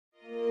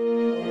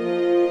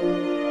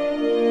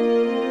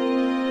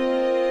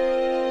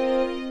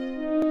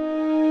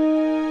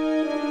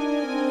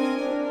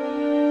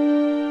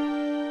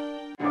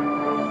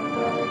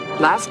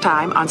Last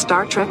time on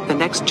Star Trek The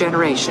Next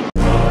Generation.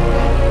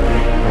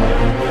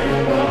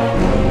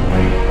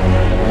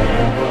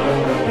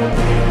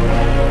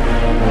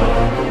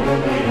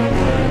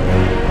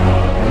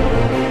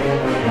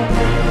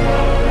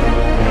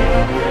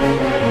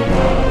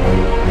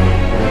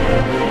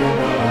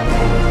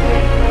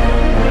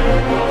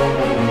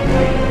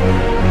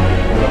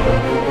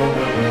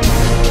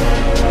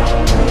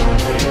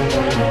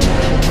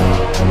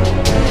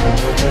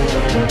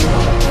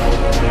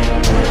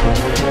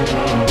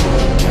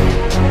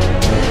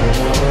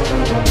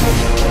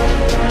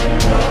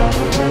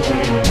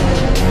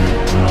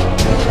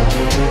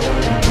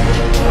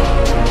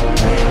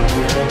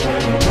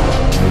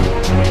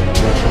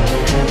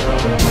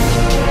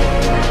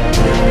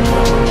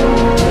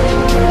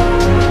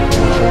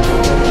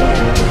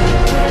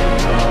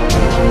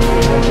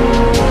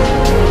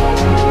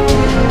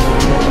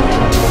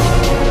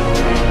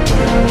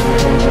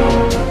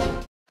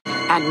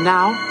 And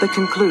now, the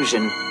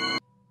conclusion.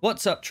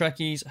 What's up,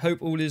 Trekkies?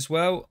 Hope all is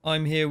well.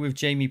 I'm here with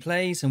Jamie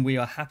Plays, and we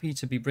are happy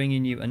to be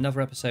bringing you another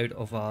episode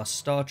of our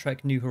Star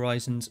Trek New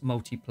Horizons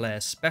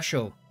multiplayer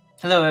special.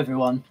 Hello,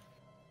 everyone.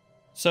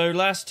 So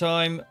last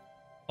time,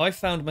 I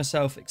found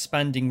myself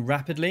expanding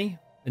rapidly,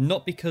 and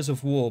not because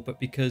of war, but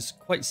because,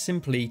 quite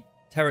simply,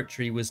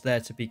 territory was there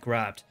to be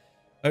grabbed.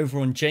 Over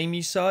on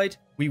Jamie's side,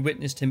 we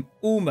witnessed him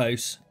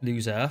almost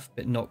lose Earth,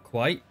 but not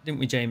quite, didn't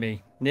we,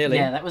 Jamie? Nearly.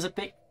 Yeah, that was a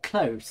bit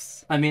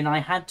close. I mean, I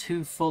had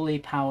 2 fully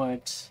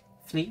powered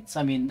fleets.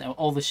 I mean,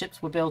 all the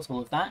ships were built,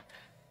 all of that.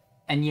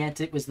 And yet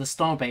it was the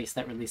starbase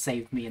that really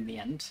saved me in the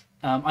end.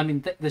 I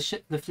mean,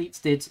 the fleets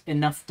did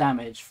enough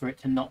damage for it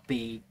to not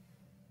be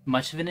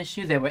much of an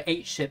issue. There were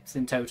 8 ships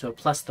in total,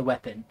 plus the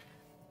weapon.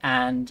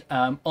 And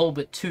all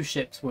but 2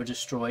 ships were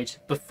destroyed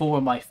before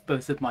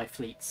both of my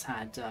fleets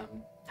had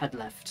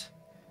left,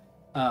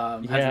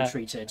 had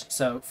retreated.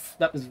 So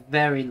that was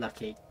very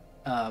lucky.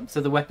 So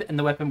the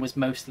weapon was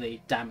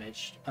mostly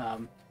damaged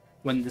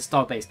when the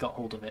starbase got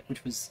hold of it,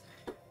 which was,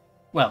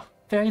 well,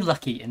 very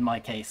lucky in my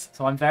case.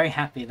 So I'm very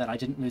happy that I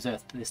didn't lose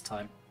Earth this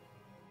time.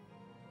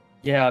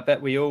 Yeah, I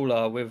bet we all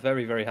are. We're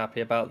very, very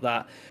happy about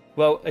that.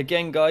 Well,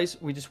 again, guys,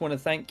 we just want to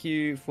thank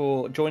you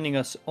for joining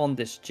us on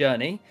this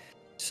journey.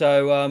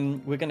 So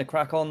we're going to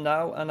crack on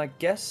now, and I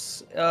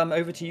guess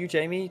over to you,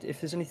 Jamie,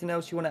 if there's anything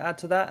else you want to add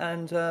to that,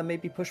 and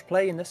maybe push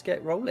play and let's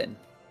get rolling.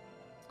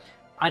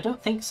 I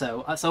don't think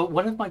so. So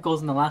one of my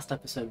goals in the last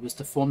episode was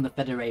to form the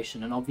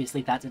Federation, and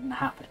obviously that didn't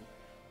happen.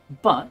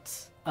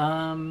 But,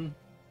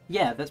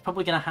 yeah, that's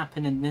probably going to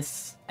happen in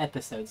this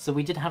episode. So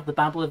we did have the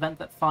Babel event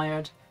that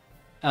fired.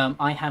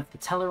 I have the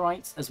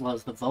Tellarites as well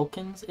as the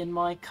Vulcans in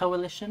my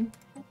coalition,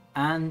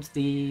 and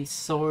the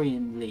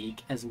Saurian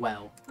League as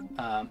well.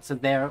 So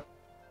they're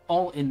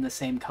all in the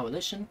same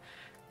coalition.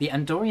 The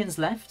Andorians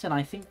left, and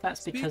I think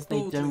that's because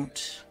they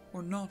don't...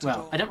 Or not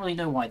well, I don't really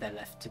know why they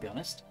left, to be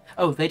honest.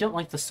 Oh, they don't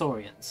like the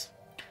Saurians,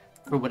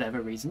 for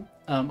whatever reason.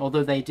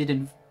 Although they did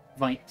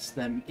invite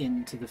them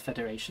into the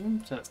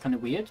Federation, so that's kind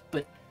of weird.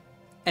 But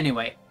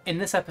anyway, in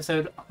this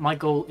episode, my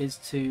goal is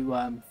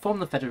to form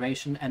the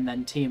Federation and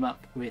then team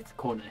up with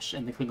Cornish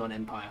and the Klingon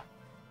Empire.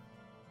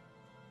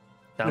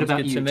 Sounds what about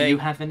good you? to me.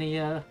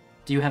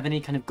 Do you have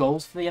any kind of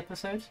goals for the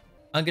episode?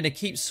 I'm going to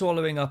keep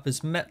swallowing up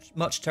as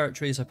much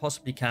territory as I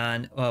possibly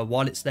can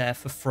while it's there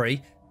for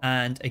free.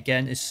 And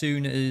again, as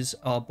soon as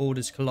our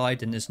borders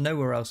collide and there's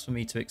nowhere else for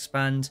me to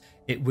expand,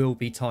 it will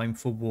be time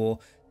for war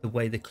the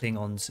way the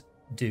Klingons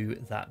do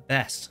that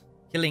best.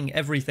 Killing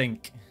everything.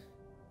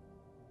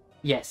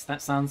 Yes,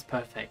 that sounds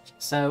perfect.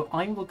 So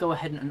I will go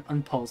ahead and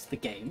unpause the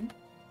game.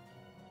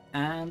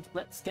 And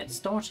let's get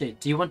started.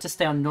 Do you want to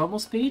stay on normal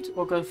speed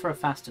or go for a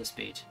faster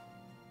speed?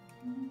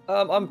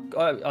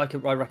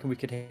 I reckon we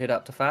could hit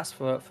up to fast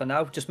for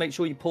now. Just make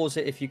sure you pause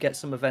it if you get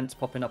some events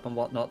popping up and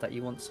whatnot that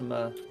you want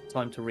some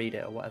time to read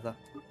it or whatever.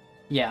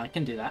 Yeah, I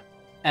can do that.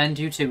 And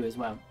you too as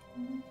well.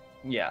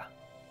 Yeah.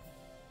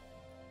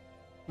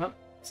 Well,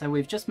 so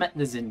we've just met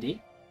the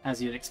Xindi,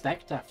 as you'd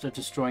expect, after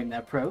destroying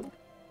their probe.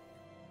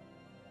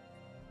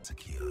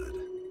 Secured.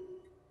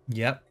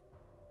 Yep.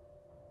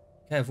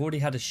 Okay, I've already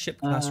had a ship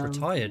class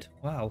retired.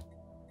 Wow.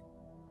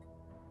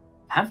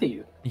 Have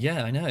you?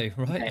 Yeah, I know,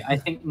 right? Okay, I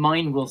think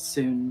mine will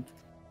soon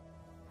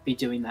be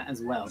doing that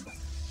as well.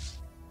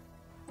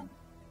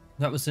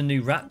 That was the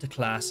new Raptor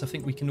class. I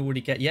think we can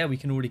already get... Yeah, we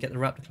can already get the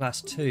Raptor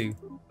class too.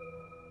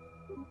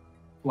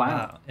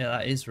 Wow. Yeah,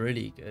 that is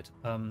really good.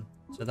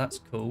 So that's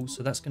cool.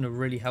 So that's going to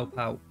really help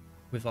out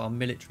with our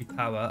military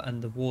power and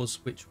the wars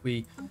which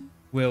we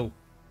will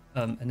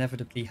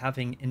inevitably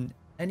having in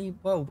any...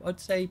 Well, I'd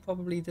say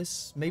probably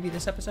maybe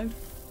this episode?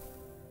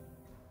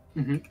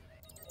 Mm-hmm.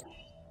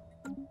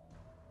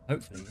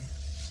 Hopefully.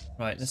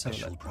 Right, let's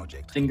have a look.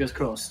 Project. Fingers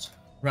crossed.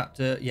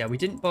 Raptor, yeah, we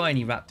didn't buy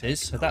any Raptors,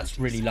 so that's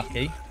really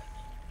lucky.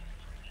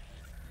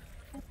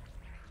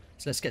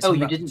 So let's get some Oh,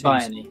 you Raptor didn't 2s.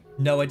 buy any?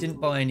 No, I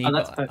didn't buy any, Oh,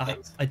 that's but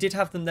perfect. I did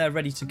have them there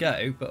ready to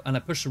go, and I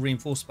pushed the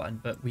reinforce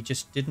button, but we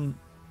just didn't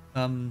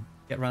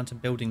get around to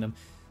building them.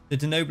 The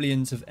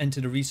Denoblians have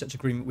entered a research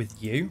agreement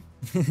with you,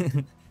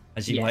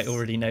 as you might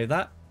already know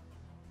that.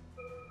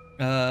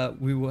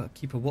 We will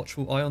keep a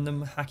watchful eye on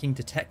them. Hacking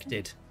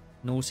detected.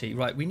 Naughty.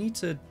 Right, we need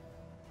to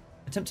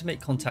attempt to make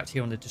contact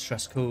here on the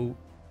distress call.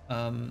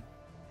 Well,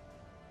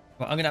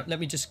 I'm gonna let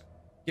me just.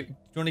 Do you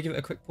want to give it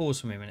a quick pause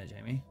for me a minute,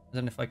 Jamie? I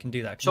don't know if I can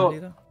do that. Can Sure. I do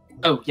that?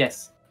 Oh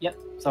yes. Yep.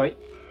 Sorry.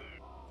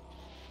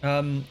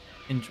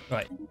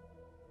 Right.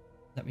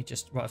 Let me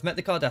just. Right, I've met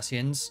the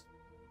Cardassians,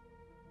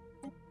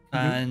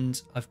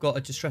 and I've got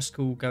a distress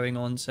call going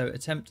on. So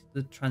attempt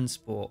the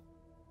transport.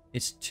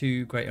 It's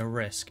too great a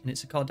risk, and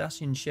it's a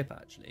Cardassian ship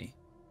actually.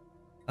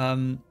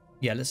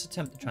 Yeah, let's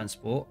attempt the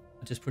transport.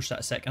 I'll just push that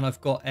a sec, and I've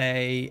got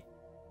a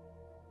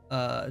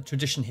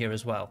tradition here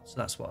as well. So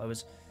that's what I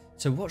was.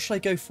 So what should I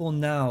go for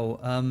now?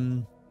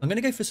 I'm going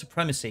to go for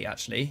supremacy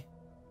actually,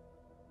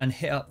 and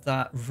hit up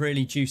that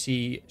really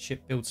juicy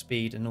ship build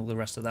speed and all the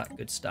rest of that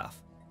good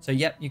stuff. So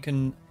yep, you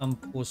can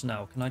unpause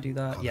now. Can I do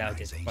that? Yeah, I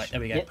did. Right, there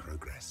we go. Yep.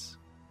 Progress.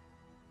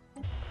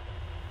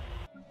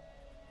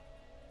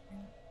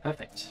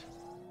 Perfect.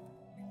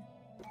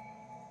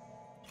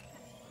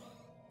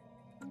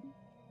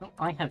 Well,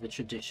 I have a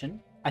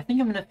tradition. I think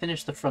I'm going to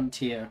finish the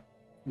frontier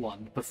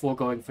one before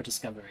going for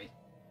discovery.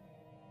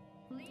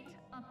 Fleet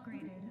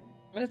upgraded.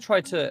 I'm going to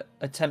try to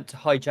attempt to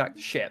hijack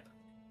the ship.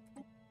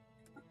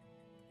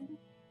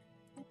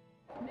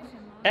 Mission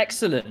log.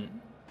 Excellent.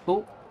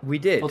 Oh, We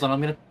did. hold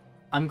on.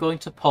 I'm going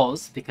to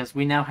pause because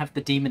we now have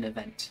the demon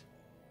event.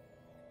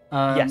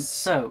 Yes.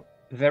 So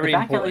Very the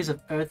back alleys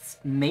important. of Earth's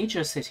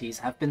major cities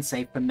have been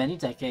saved for many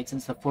decades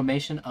since the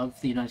formation of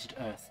the United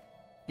Earth.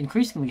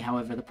 Increasingly,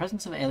 however, the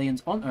presence of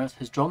aliens on Earth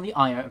has drawn the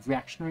ire of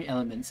reactionary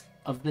elements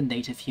of the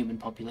native human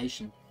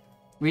population.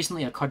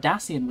 Recently, a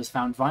Cardassian was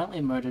found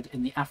violently murdered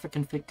in the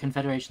African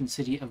Confederation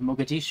city of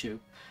Mogadishu.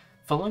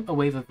 Following a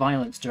wave of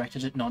violence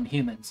directed at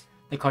non-humans,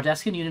 the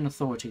Cardassian Union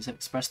authorities have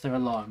expressed their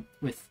alarm,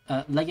 with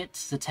Legate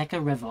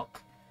Zateka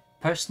Revok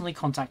personally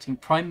contacting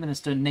Prime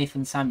Minister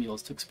Nathan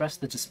Samuels to express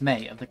the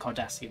dismay of the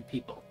Cardassian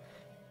people.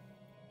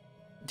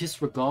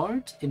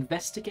 Disregard,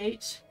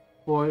 investigate,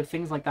 or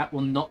things like that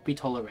will not be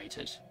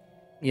tolerated.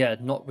 Yeah,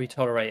 not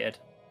retolerated.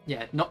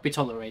 Yeah, not be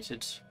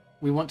tolerated.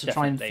 We want to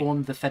try and Definitely.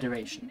 form the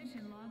Federation.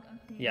 Mission log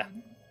updated. Yeah.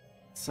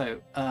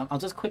 So, I'll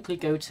just quickly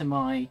go to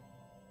my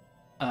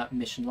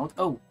mission log.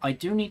 Oh, I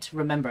do need to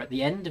remember at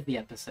the end of the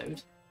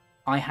episode,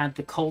 I had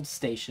the cold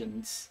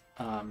stations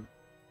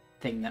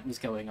thing that was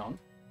going on.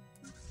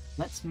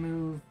 Let's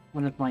move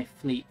one of my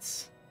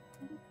fleets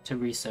to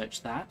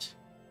research that.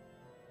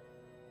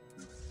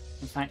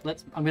 In fact,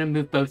 I'm going to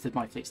move both of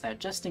my fleets there,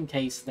 just in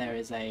case there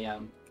is a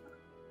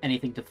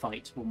anything to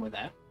fight when we're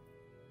there.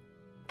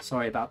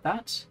 Sorry about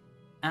that.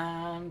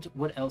 And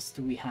what else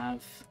do we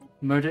have?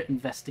 Murder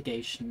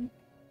investigation.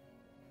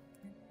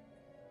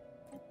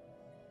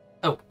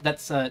 Oh,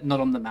 that's not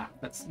on the map.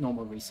 That's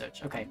normal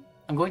research. Okay,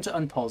 I'm going to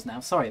unpause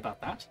now. Sorry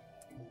about that.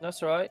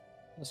 That's all right.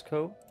 That's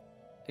cool.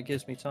 It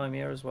gives me time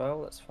here as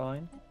well. That's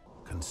fine.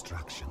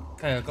 Construction.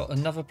 Okay, I've got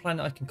another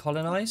planet I can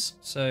colonize.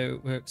 So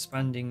we're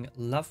expanding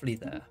lovely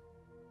there.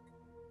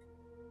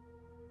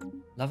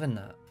 Loving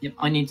that. Yep,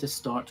 I need to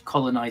start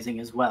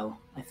colonizing as well,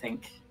 I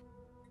think.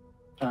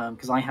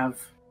 Because I have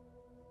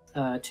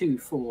 2,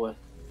 4,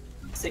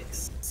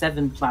 6,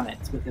 7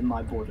 planets within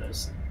my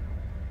borders.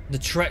 The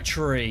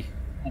treachery.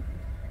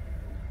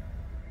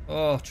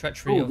 Oh,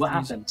 treachery. Oh, of what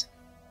these-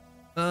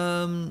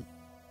 happened?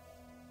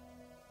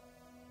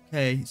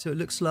 Okay, so it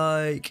looks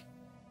like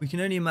we can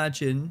only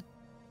imagine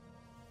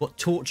what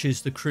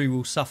tortures the crew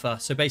will suffer.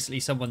 So basically,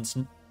 someone's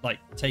like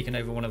taken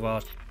over one of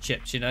our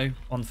ships, you know,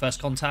 on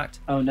first contact.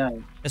 Oh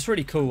no. It's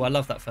really cool. I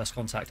love that first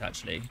contact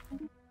actually.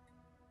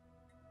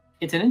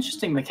 It's an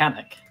interesting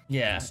mechanic.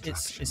 Yeah,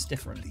 Construction it's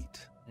different.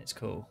 complete. It's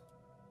cool.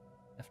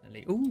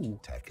 Definitely. Ooh,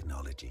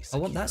 Technology I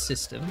want that secured.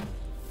 system.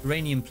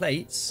 Uranium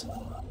plates.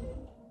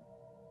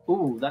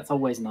 Ooh, that's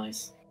always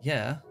nice.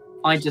 Yeah.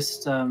 I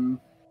just, did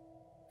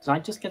I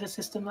just get a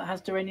system that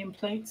has duranium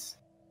plates?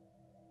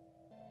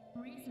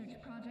 Research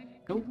project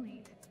Cool.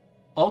 complete.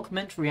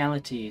 Augment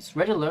realities.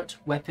 Red alert,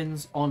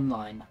 weapons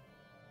online.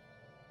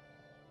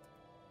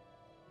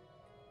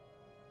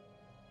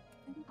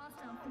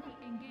 Hostile fleet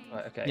engaged.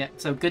 Right. Okay. Yeah,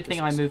 so good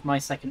thing I moved my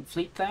second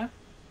fleet there.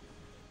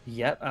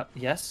 Yep.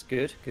 Yes.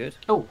 Good. Good.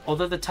 Oh,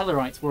 although the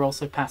Tellarites were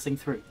also passing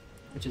through,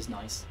 which is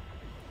nice.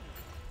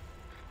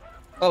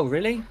 Oh,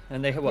 really?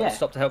 And they Yeah.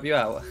 stopped to help you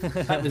out?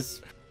 That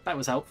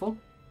was helpful.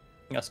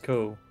 That's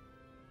cool.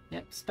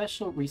 Yep,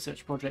 special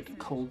research project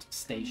Cold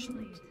Station.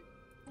 Complete.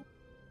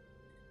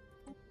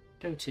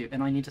 Go to,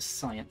 and I need a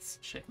science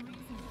ship. Research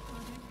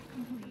project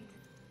complete.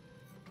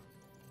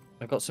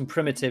 I've got some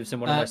primitives in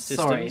one of my systems.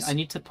 Sorry, I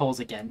need to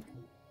pause again.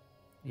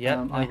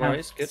 Yeah. No I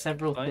worries. have Good.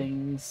 several Fine.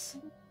 things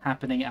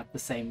happening at the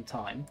same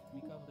time.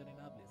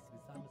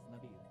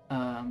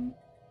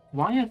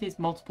 Why are these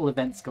multiple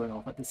events going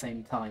off at the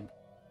same time?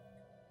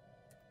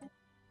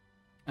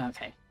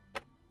 Okay,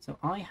 so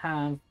I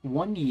have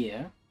 1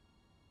 year.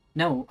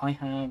 No, I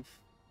have...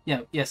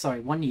 Yeah, sorry,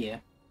 1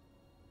 year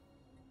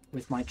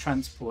with my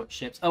transport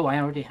ships. Oh, I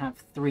already have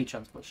 3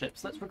 transport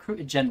ships. Let's recruit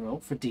a general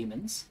for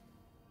demons.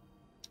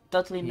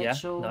 Dudley Yeah,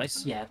 Mitchell.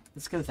 nice. Yeah,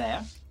 let's go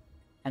there.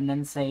 and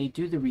then say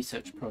do the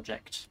research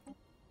project.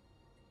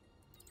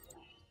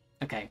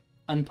 Okay,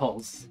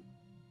 unpause.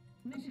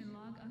 Mission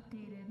log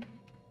updated.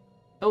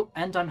 Oh,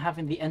 and I'm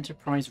having the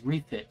Enterprise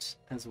refit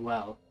as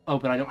well. Oh,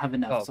 but I don't have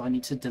enough, Oh. so I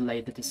need to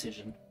delay the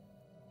decision.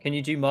 Can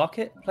you do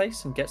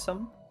marketplace and get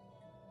some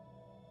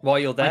while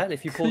you're there? I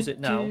If you pause could it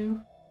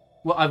now.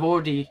 Well, I've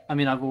already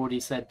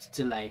said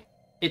delay.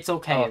 It's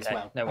okay, Oh, as okay.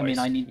 well. No I mean,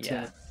 I worries. need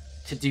Yeah.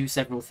 to do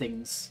several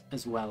things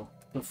as well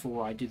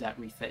before I do that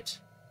refit.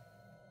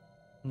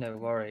 No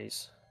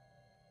worries.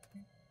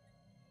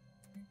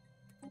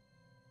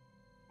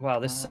 Wow,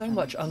 there's so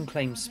much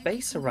unclaimed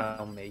space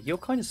around me. You're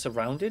kind of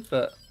surrounded,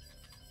 but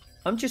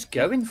I'm just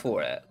going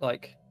for it.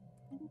 Like,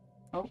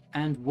 Oh,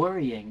 and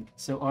worrying.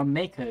 So our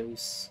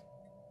Makos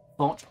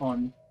fought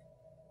on,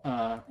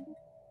 on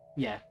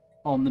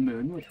the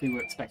moon, which we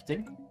were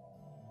expecting.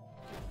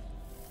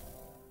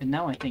 And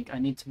now I think I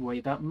need to worry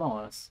about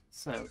Mars.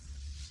 So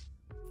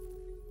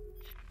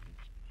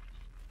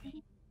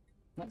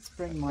let's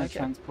bring my Okay.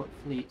 transport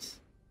fleet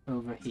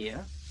over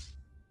here.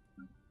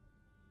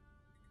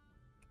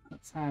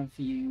 Let's have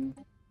you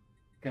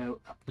go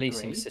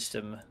policing upgrade.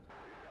 system.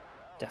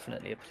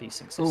 Definitely a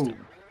policing Ooh,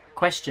 system.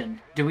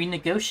 question. Do we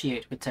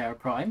negotiate with Terra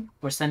Prime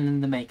or send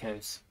in the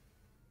Makos?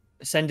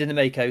 Send in the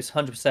Makos,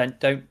 100%.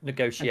 Don't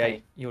negotiate.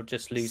 Okay. You'll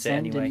just lose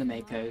Send it anyway. in the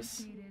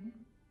Makos.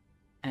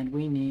 And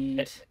we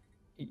need...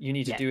 You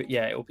need to Yeah. do it.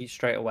 Yeah, it'll be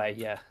straight away.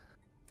 Yeah.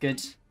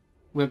 Good.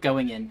 We're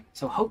going in.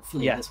 So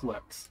hopefully Yeah. this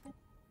works.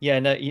 Yeah,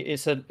 no,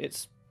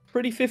 it's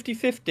pretty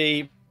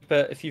 50-50,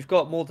 but if you've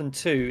got more than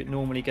two, it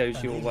normally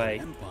goes your way.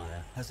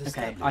 Empire has Okay,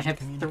 established I have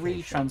 3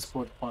 communications.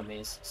 transport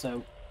armies,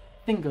 so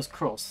fingers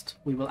crossed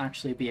we will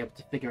actually be able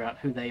to figure out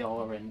who they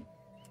are and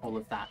all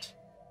of that.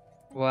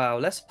 Wow,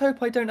 let's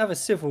hope I don't have a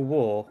civil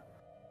war.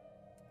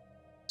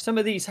 Some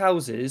of these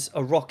houses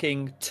are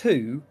rocking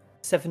 2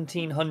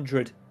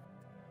 1700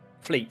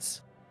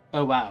 fleets.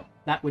 Oh wow,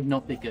 that would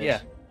not be good.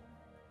 Yeah.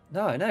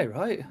 No, I know,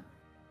 right?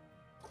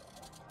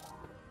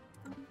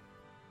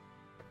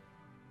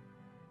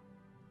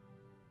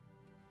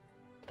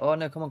 Oh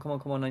no, come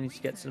on, I need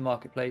to get to the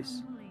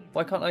marketplace.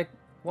 Why can't I...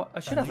 What? I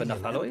should have The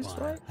enough new alloys,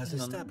 empire right? Has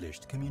Hang on.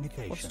 established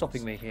communications. What's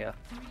stopping me here?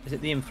 Is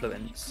it the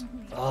influence?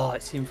 Oh,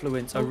 it's the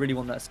influence. I really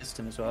want that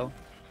system as well.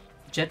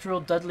 General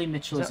Dudley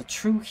Mitchell Is is a that-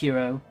 true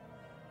hero,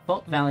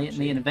 fought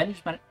valiantly gee.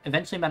 and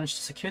eventually managed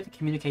to secure the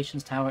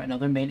communications tower and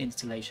other main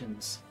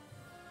installations.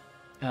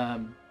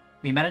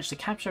 We managed to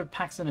capture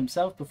Paxton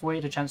himself before he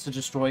had a chance to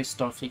destroy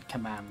Starfleet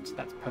Command.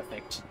 That's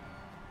perfect.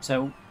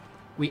 So,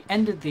 we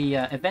ended the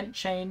event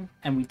chain,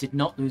 and we did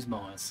not lose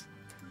Mars.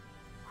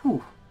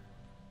 Whew.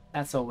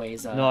 That's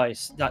always...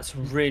 Nice. That's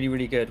really,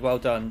 really good. Well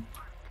done.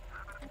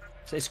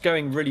 So it's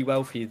going really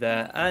well for you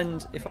there.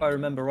 And if I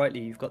remember rightly,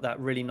 you've got that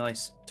really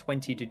nice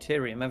 20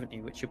 deuterium, haven't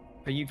you? Which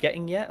are you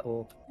getting yet,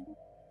 or?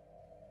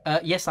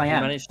 yes, I you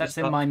am. managed to That's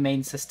in start- my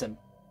main system.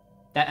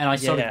 And I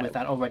started Yeah. with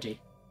that already.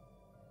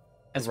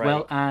 As Right.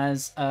 well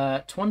as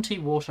 20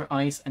 water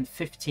ice and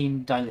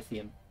 15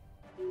 dilithium.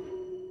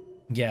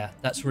 Yeah,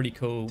 that's really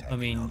cool. I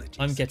mean, I'm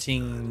Technologies.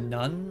 getting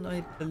none,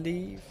 I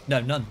believe.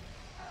 No, none.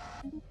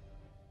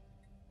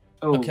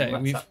 Oh, Okay,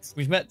 that sucks.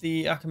 we've met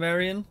the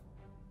Akamarian.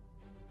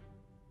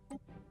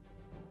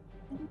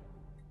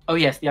 Oh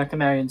yes, the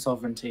Akamarian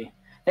sovereignty.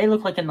 They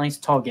look like a nice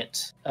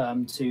target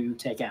to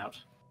take out.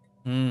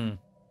 Hmm.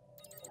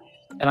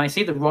 And I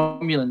see the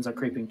Romulans are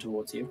creeping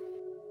towards you.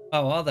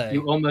 Oh, are they?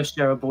 You almost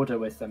share a border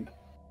with them.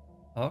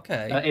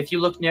 Okay. If you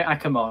look near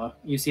Akamar,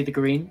 you see the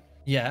green.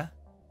 Yeah.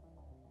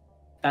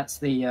 That's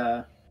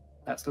the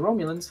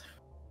Romulans.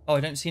 Oh, I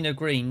don't see no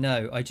green.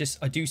 No, I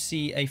do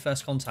see a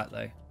first contact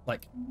though,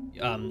 like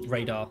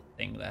radar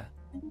thing there.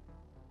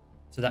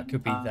 So that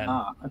could be them.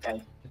 Ah, okay.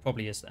 It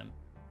probably is them.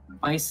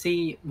 I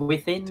see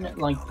within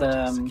like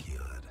Technology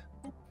secured.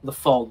 the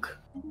fog.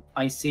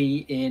 I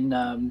see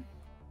in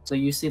so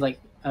you see like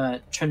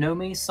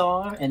Trinomi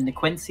Sar and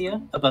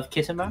Nequencia above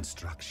Kittimer.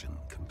 Construction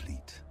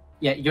complete.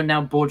 Yeah, you're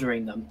now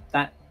bordering them.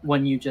 That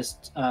one you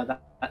just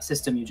that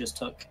system you just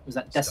took was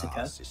that Star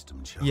Desica.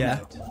 system Yeah.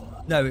 charted.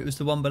 No, it was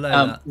the one below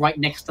that. Right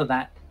next to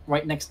that are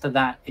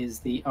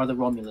the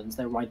Romulans.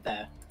 They're right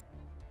there.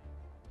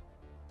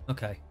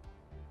 Okay.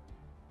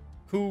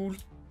 Cool.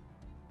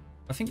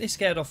 I think they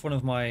scared off one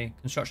of my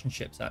construction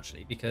ships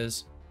actually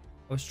because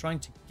I was trying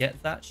to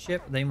get that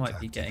ship. They might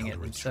be getting it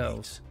Tactical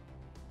themselves.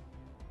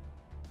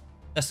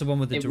 That's the one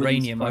with the It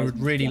wouldn't duranium. I surprise would me,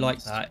 to really be like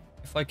honest. that.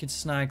 If I could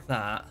snag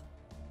that,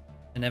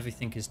 then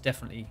everything is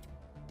definitely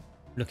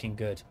looking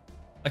good.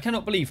 I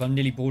cannot believe I'm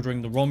nearly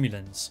bordering the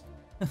Romulans.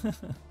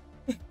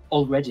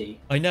 Already.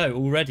 I know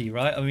already,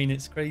 right? I mean,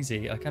 it's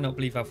crazy. I cannot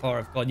believe how far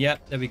I've gone.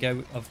 Yep, there we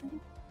go.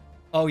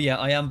 Oh yeah,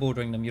 I am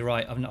bordering them. You're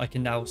right. I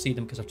can now see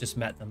them because I've just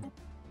met them.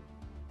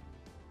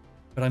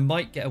 But I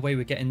might get away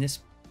with getting this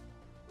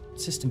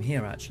system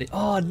here, actually.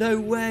 Oh, no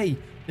way!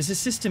 There's a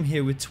system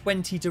here with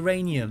 20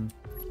 duranium.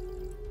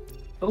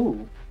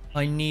 Oh,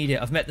 I need it.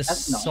 I've met the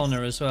That's nice.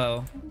 sonar as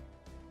well.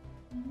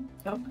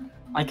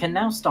 I can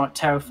now start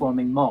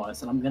terraforming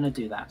Mars, and I'm going to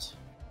do that.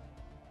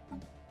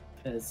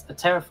 Because a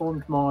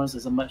terraformed Mars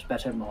is a much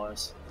better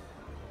Mars.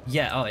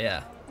 Yeah, oh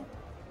yeah.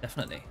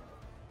 Definitely.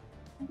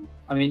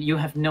 I mean, you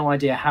have no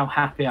idea how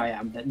happy I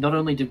am that not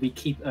only did we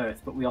keep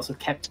Earth, but we also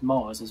kept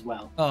Mars as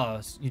well. Oh,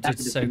 you That did would have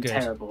so been good.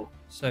 terrible.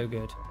 So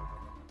good.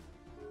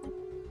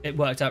 It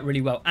worked out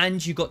really well.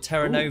 And you got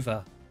Terra Ooh.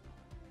 Nova.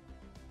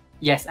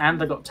 Yes,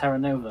 and I got Terra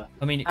Nova.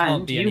 I mean, it can't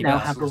and be you any now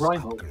better. have a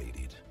rival.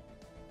 Upgraded.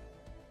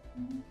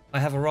 I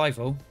have a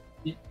rival.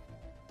 Yeah,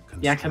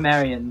 Construction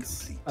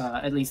Camarians. complete.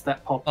 At least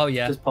that Oh,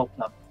 yeah. just popped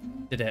up.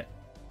 Did it?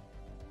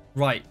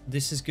 Right,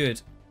 this is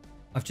good.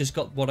 I've just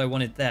got what I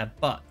wanted there,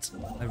 but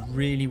I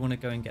really want to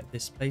go and get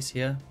this place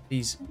here.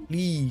 Please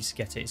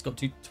get it. It's got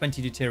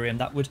 20 deuterium.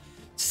 That would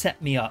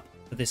set me up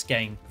for this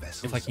game if I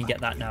Vessels can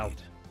get that now. upgraded.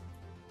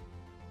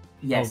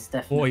 Yes, Oh,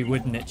 definitely. boy,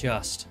 wouldn't it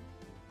just.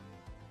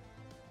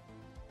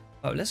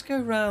 Oh, let's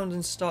go around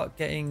and start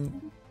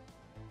getting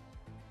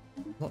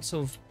lots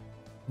of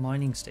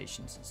mining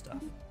stations and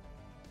stuff.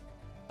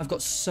 I've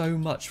got so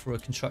much for a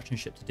construction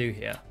ship to do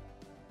here.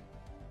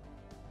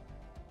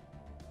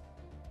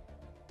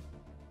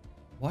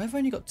 Why have I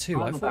only got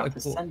two? I I'm thought I about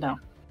to bought...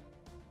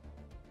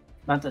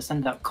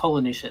 send out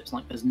colony ships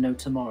like there's no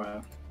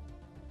tomorrow.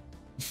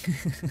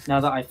 Now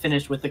that I've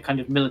finished with the kind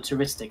of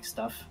militaristic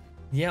stuff.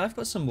 Yeah, I've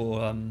got some more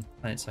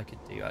planets I could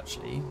do,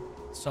 actually.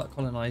 Start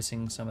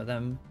colonizing some of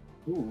them.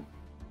 Ooh.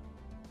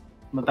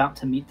 I'm about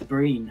to meet the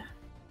Breen.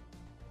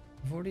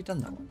 I've already done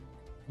that one.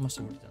 I must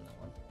have already done that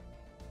one.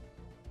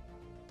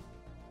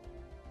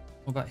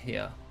 What about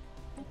here?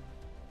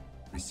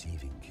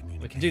 Receiving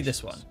communications. We can do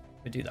this one.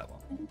 We do that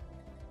one.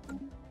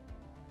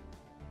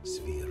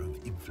 Sphere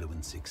of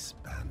influence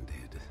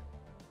expanded.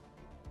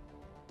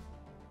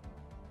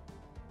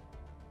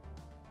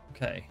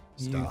 Okay.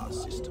 Star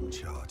system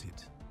charted.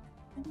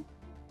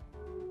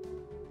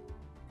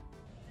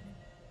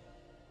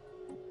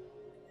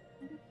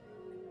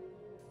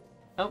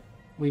 Oh,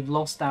 we've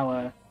lost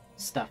our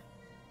stuff.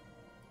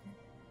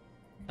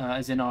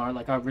 As in our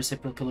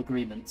reciprocal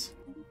agreements.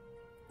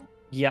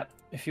 Yep.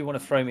 If you want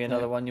to throw me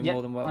another one, you're Yep,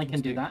 more than welcome I can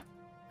to. do that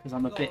because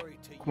I'm a bit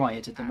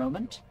quiet at the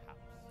moment.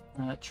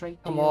 Trade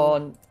Come deal.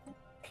 on,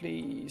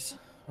 please.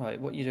 Right,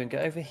 what are you doing?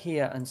 Get over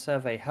here and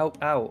survey. Help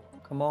out.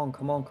 Come on,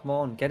 come on, come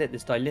on. Get it.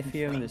 There's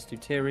dilithium, there's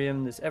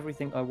deuterium, there's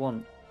everything I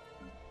want.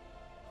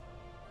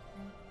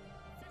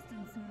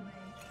 System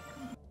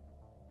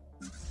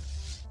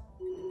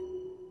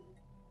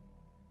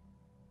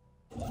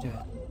survey. Do it.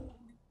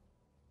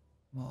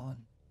 Come on.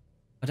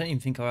 I don't even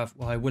think I have.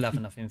 Well, I will have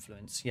enough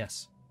influence.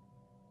 Yes.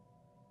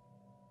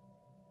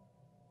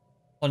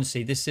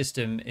 Honestly, this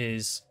system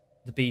is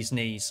the bee's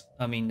knees.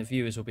 I mean, the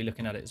viewers will be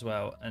looking at it as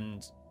well,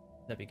 and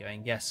they'll be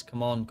going, "Yes,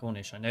 come on,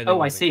 Cornish. I know."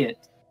 Oh, I see it.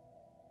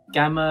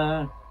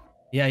 Gamma.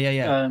 Yeah, yeah,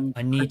 yeah.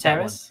 I need that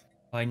one. Craterus.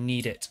 I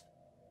need it.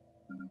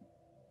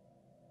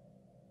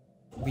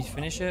 Did we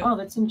finish it? Oh,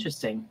 that's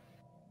interesting.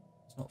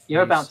 It's not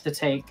You're about freeze. to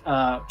take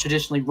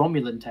traditionally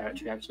Romulan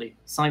territory, actually.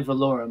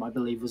 Valorum, I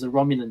believe, was a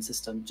Romulan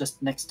system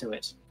just next to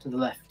it, to the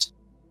left.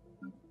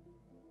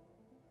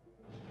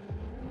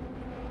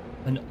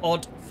 An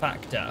odd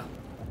factor.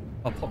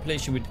 Our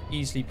population would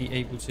easily be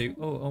able to...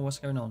 Oh, what's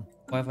going on?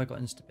 Why have I got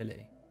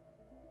instability?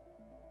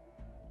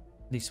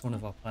 At least one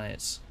of our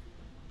planets.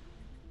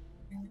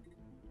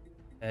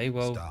 Okay,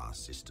 well... Star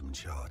system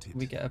charted.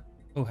 We get a...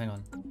 Oh, hang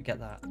on. We get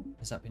that.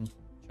 Has that been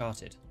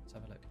charted? Let's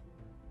have a look.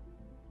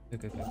 Go,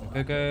 go, go, go,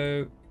 go,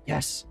 go.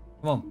 Yes!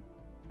 Come on.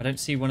 I don't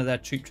see one of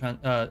their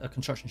a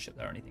construction ship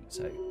there or anything,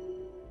 so...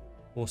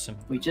 Awesome.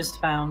 We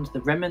just found the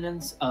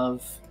remnants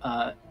of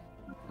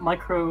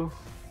micro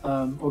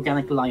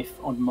organic life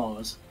on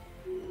Mars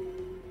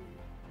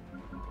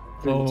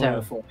through the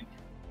terraforming.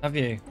 Have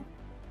you?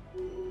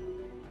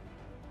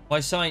 My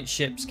science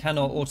ships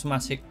cannot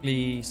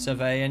automatically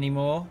survey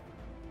anymore,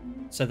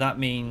 so that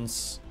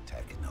means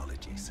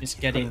Technology it's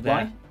secure. getting Wait,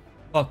 there. why?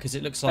 Oh, because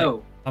it looks like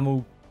Oh. I'm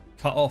all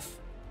cut off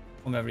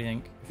from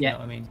everything. If Yeah. You know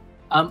what I mean?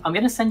 I'm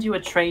going to send you a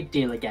trade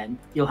deal again.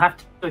 You'll have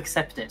to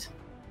accept it.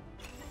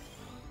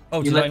 Oh,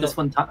 You did I let this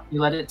not? one.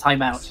 You let it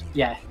time out. Receiving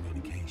Yeah.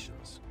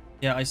 Communications.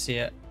 Yeah, I see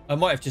it. I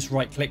might have just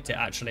right-clicked it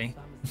actually.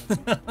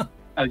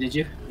 Oh, did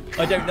you?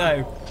 I don't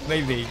know.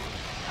 Maybe.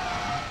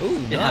 Ooh,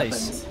 It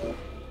nice. happens.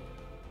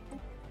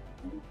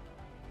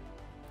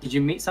 Did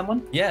you meet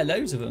someone? Yeah,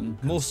 loads of them.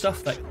 More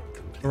stuff that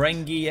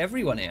Ferengi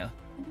everyone here.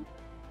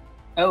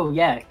 Oh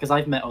yeah, because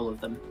I've met all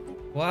of them.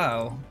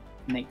 Wow.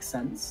 Makes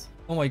sense.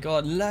 Oh my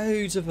god,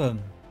 loads of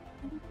them.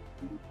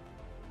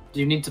 Do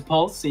you need to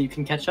pause so you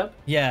can catch up?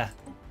 Yeah.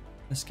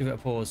 Let's give it a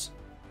pause.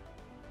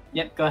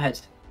 Yep, go ahead.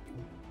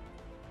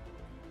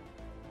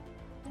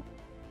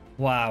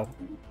 Wow.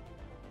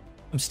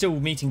 I'm still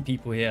meeting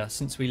people here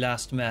since we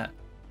last met.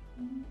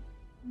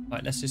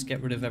 Right, let's just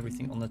get rid of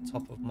everything on the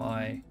top of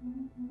my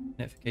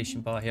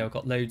notification bar here. I've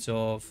got loads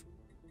of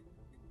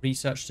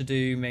research to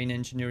do, main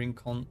engineering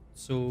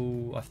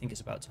console. I think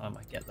it's about time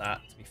I get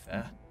that, to be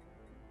fair.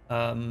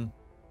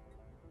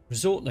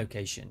 Resort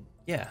location.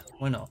 Yeah,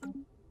 why not?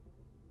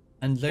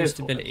 And low Go for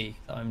stability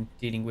that I'm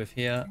dealing with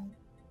here.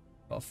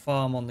 Got a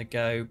farm on the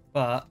go,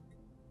 but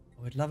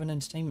I would love an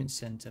entertainment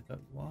center, but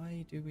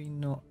why do we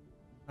not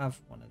have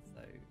one of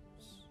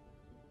those?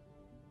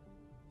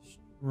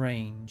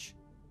 range.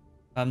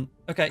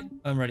 Okay,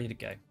 I'm ready to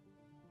go.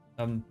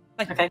 Hi.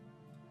 Okay.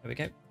 There we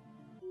go.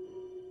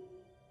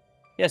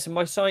 Yeah, so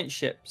my science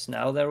ships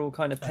now, they're all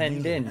kind of An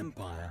penned alien in.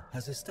 empire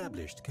has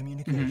established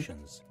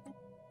communications.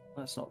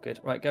 That's not good.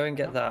 Right, go and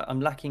get that. I'm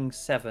lacking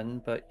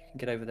 7, but you can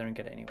get over there and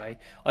get it anyway.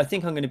 I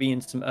think I'm going to be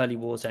in some early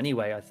wars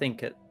anyway, I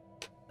think, at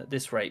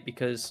this rate,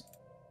 because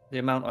the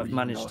amount I've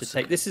managed to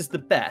take... This is the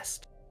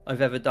best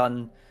I've ever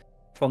done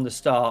from the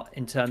start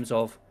in terms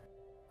of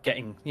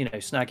getting,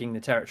 snagging the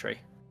territory.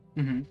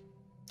 Mm-hmm.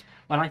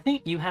 Well, I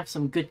think you have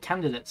some good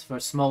candidates for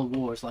small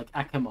wars like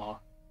Akamar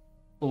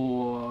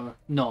or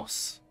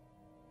Nos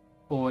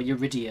or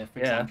Eurydia, for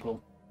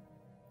example.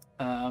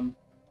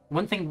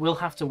 One thing we'll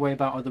have to worry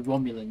about are the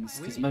Romulans,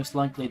 because most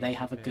likely they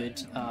have a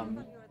good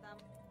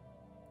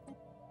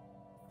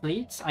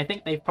fleet. I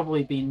think they've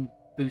probably been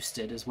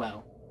boosted as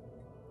well.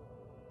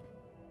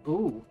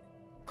 Ooh,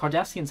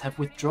 Cardassians have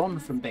withdrawn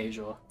from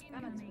Bajor.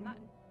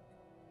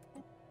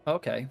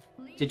 Okay.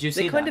 Did you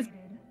see that?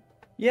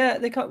 Yeah,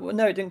 they can't. Well,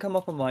 no, it didn't come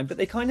up on mine, but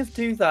they kind of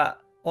do that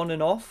on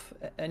and off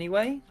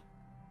anyway.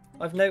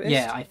 I've noticed.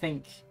 Yeah, I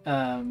think.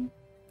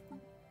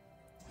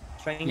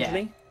 Strangely.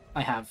 Yeah,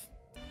 I have.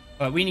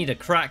 Right, we need a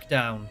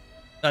crackdown.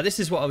 This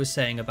is what I was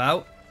saying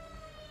about.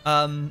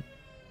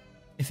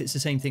 If it's the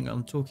same thing that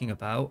I'm talking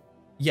about.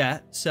 Yeah,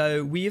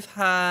 so we've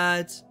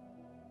had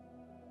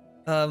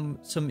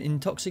some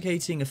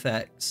intoxicating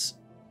effects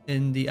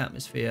in the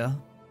atmosphere,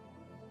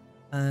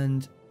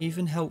 and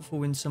even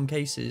helpful in some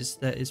cases,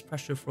 there is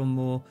pressure from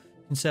more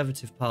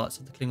conservative parts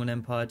of the Klingon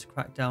Empire to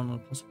crack down on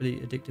possibly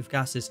addictive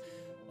gases.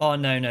 Oh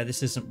no,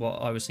 this isn't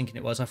what I was thinking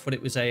it was. I thought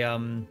it was a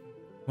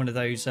one of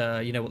those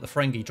what the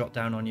Ferengi drop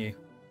down on you,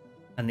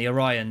 and the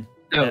Orion.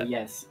 Oh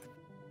yes.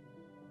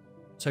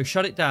 So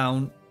shut it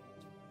down.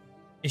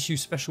 Issue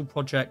special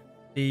project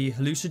the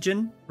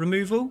hallucinogen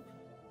removal,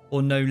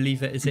 or no,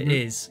 leave it as it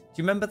is. Do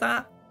you remember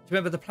that? Do you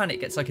remember the planet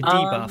gets like a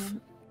debuff?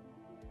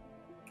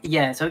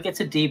 Yeah, so it gets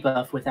a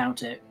debuff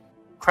without it.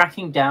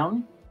 Cracking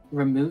down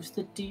removes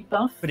the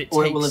debuff, but it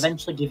will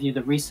eventually give you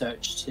the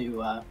research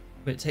to.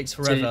 But it takes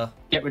forever. To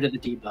get rid of the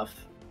debuff.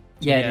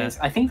 Yeah, it is.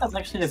 I think that's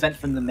actually an event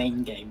from the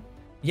main game.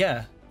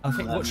 Yeah, I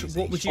think. What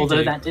would you Although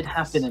do? that did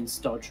happen in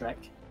Star Trek.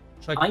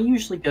 I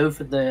usually go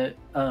for the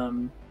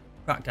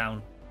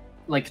crackdown.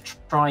 Like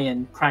try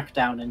and crack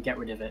down and get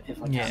rid of it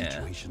if I can.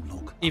 Yeah.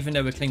 Even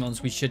though we're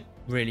Klingons, we should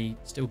really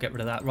still get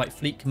rid of that. Right,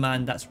 fleet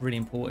command. That's really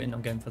important.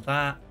 I'm going for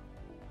that.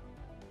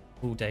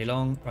 All day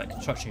long. Right,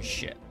 construction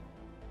ship.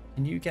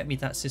 Can you get me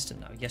that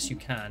system now? Yes, you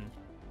can.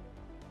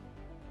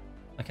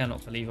 I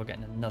cannot believe we're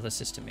getting another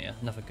system here.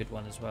 Another good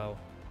one as well.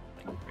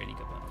 Like a really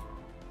good one.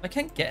 I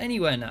can't get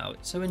anywhere now.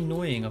 It's so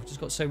annoying. I've just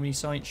got so many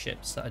science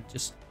ships that are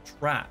just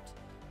trapped.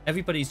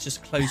 Everybody's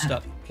just closed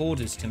up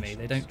borders to me.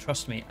 They don't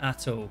trust me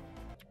at all.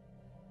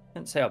 I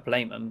can't say I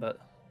blame them, but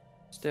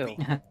still.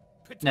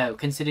 No,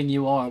 considering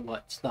you are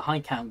the High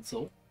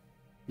Council,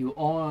 you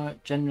are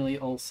generally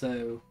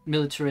also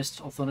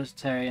militarist,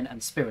 authoritarian,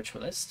 and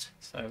spiritualist,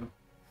 so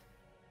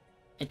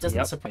it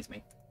doesn't surprise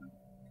me.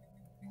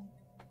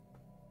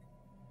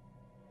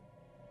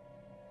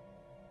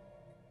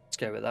 Let's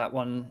go with that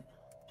one.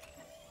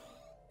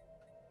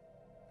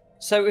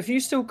 So, have you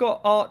still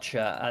got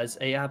Archer as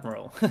a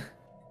admiral?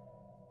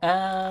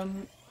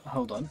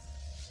 Hold on.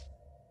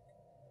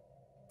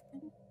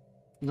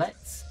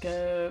 Let's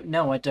go.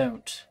 No, I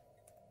don't.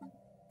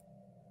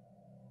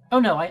 Oh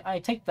no, I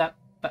take that.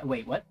 But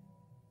wait, what?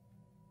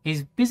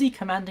 He's busy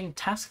commanding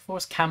Task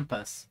Force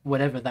Campus,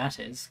 whatever that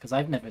is, because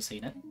I've never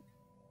seen it.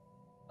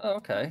 Oh,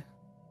 okay.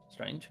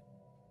 Strange.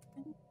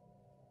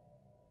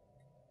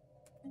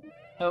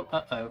 Oh,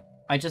 uh-oh.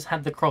 I just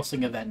had the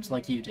crossing event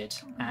like you did,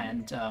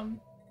 and,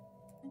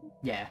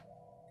 yeah.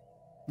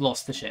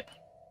 Lost the ship.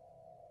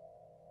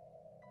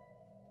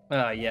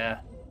 Yeah.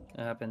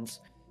 It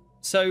happens.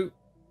 So,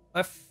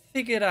 I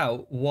figured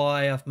out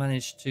why I've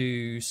managed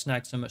to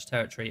snag so much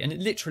territory, and it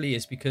literally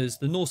is because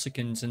the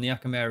Nausicans and the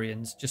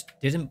Akamarians just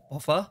didn't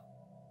bother.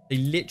 They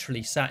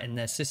literally sat in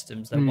their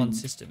systems, their one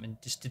system,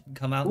 and just didn't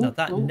come out. Now,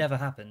 that never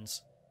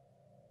happens.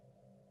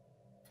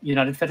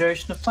 United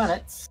Federation of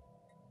Planets.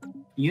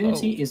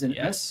 Unity is in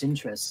Earth's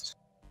interest.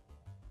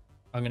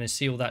 I'm going to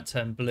see all that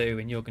turn blue,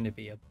 and you're going to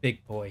be a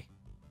big boy.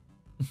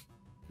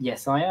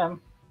 Yes, I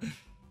am.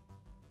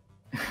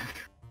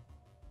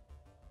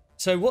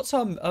 So what's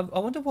our... I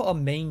wonder what our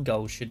main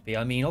goal should be.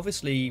 I mean,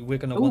 obviously, we're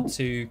going to want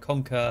to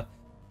conquer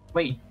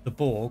the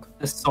Borg.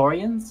 The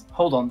Saurians?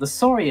 Hold on, the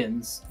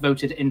Saurians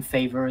voted in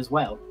favor as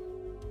well.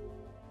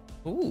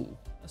 Ooh.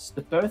 That's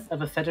the birth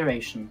of a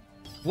federation.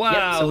 Wow,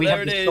 yep, so we there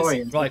have it the is.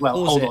 Saurians Right, as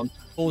well. Hold on.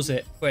 Pause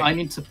it. Wait. I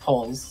need to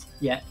pause.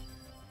 Yeah.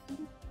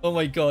 Oh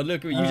my god,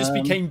 look, you just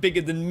became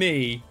bigger than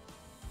me.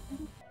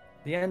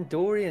 The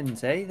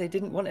Andorians, eh? They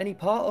didn't want any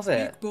part of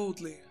it.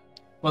 Boldly.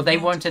 Well, they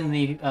weren't in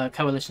the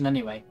coalition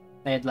anyway.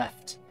 They had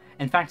left.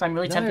 In fact, I'm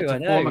really tempted to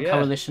form a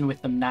coalition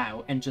with them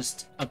now and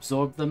just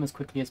absorb them as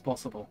quickly as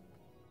possible.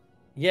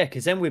 Yeah,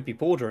 because then we'd be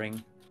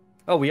bordering.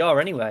 Oh, we are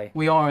anyway.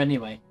 We are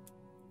anyway.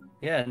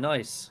 Yeah,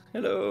 nice.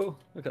 Hello.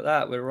 Look at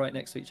that. We're right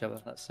next to each other.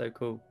 That's so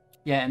cool.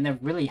 Yeah, and they're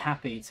really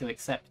happy to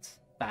accept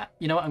that.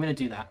 You know what? I'm going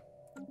to do that.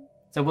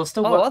 So we'll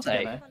still Oh, work are they?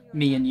 together,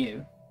 me and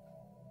you.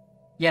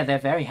 Yeah, they're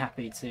very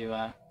happy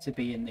to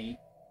be in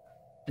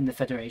the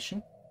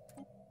Federation.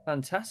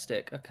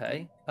 Fantastic.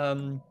 Okay.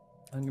 I'm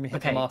gonna hit the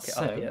Okay, market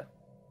up so- here.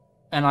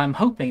 And I'm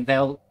hoping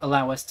they'll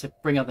allow us to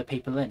bring other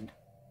people in.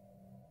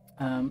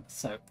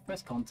 So,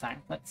 first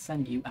contact, let's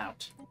send you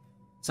out.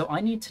 So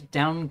I need to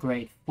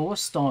downgrade 4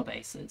 star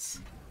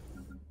bases.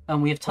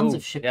 And we have tons Oh,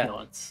 of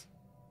shipyards.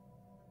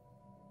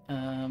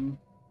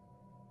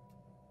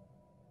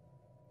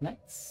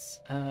 Let's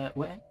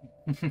where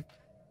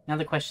now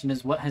the question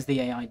is, what has the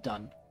AI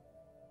done?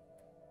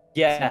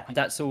 Yeah, So-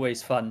 that's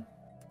always fun.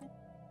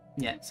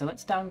 Yeah, so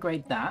let's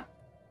downgrade that.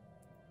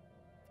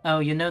 Oh,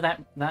 you know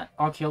that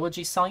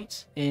archaeology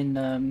site in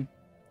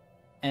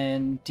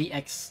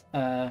DX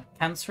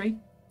Cancri?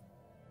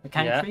 The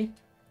Cancri?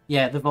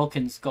 Yeah, the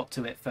Vulcans got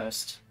to it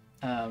first.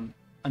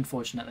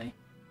 Unfortunately.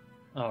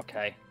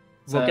 Okay.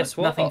 So Well, guess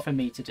what? nothing for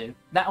me to do.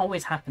 That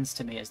always happens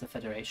to me as the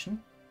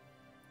Federation.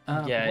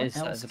 Yeah, what that's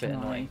else a bit can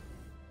annoying.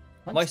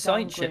 Let's My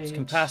science ships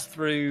can downgrade- pass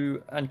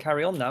through and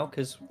carry on now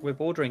because we're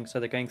bordering, so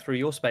they're going through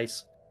your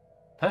space.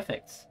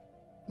 Perfect.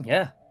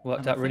 Yeah, worked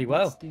And I out really think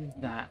well. Let's do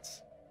that.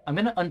 I'm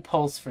going to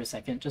unpulse for a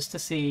second just to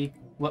see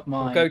what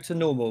my... We'll go to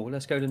normal.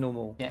 Let's go to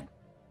normal. Yeah.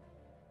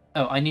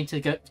 Oh, I need to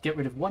get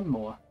rid of one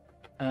more.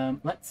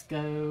 Let's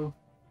go...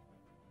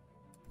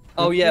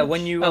 Oh yeah, Which-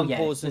 when you oh, yeah,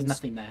 unpause, there's and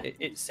nothing there.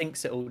 it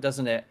syncs it all,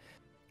 doesn't it?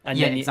 And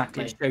Yeah, then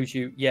exactly. it shows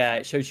you. Yeah,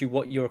 it shows you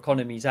what your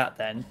economy's at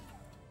then.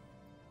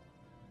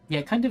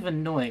 Yeah, kind of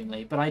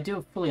annoyingly, but I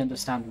do fully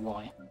understand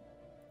why.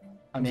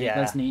 I mean, Yeah.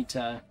 it does need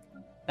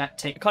that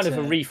tick Kind of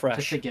a to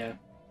refresh. figure.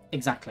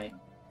 Exactly.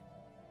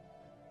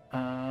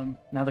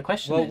 Now the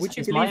question Well, is, would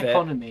you is my believe it?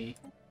 economy...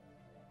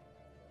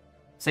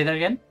 Say that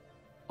again?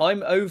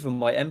 I'm over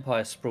my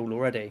empire sprawl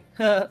already.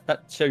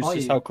 That shows Are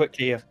just you? how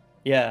quickly.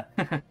 Yeah.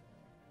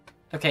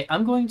 Okay,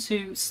 I'm going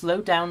to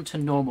slow down to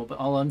normal, but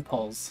I'll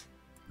unpause.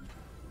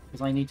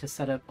 Because I need to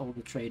set up all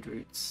the trade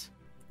routes.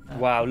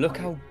 Wow, look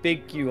how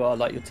big you are.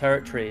 Like your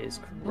territory is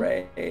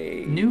great.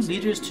 New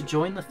leaders to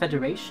join the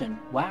Federation.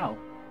 Wow.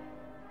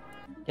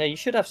 Yeah, you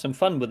should have some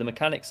fun with the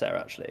mechanics there,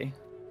 actually.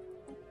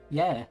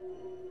 Yeah.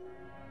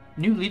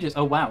 New leaders.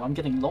 Oh wow, I'm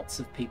getting lots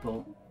of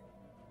people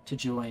to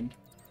join.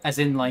 As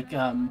in, like,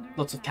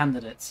 lots of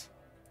candidates.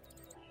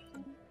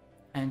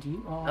 And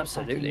you are...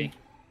 Absolutely. attacking-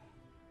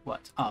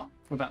 What? Oh,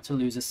 we're about to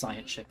lose a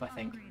science ship, I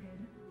think.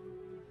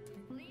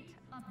 Upgraded. Fleet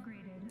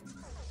upgraded.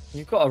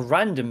 You've got a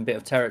random bit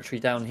of territory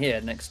down here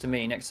next to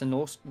me, next to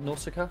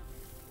Nausicaa.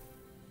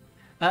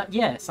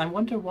 Yes, I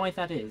wonder why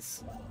that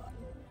is.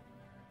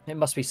 It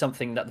must be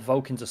something that the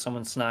Vulcans or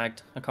someone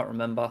snagged. I can't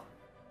remember.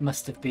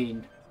 Must have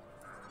been.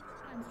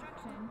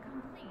 Construction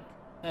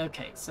complete.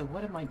 Okay, so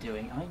what am I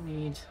doing? I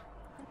need...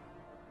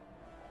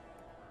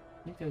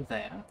 You go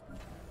there.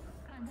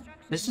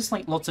 Construction. There's just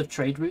like lots of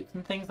trade routes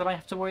and things that I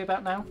have to worry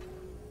about now.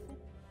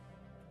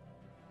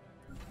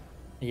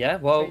 Yeah,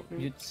 well,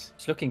 Trade routes.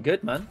 it's looking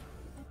good, man.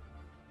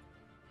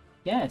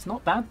 Yeah, it's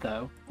not bad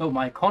though. Oh,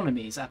 my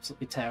economy is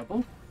absolutely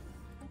terrible.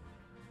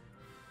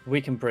 We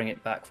can bring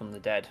it back from the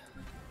dead.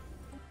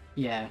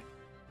 Yeah.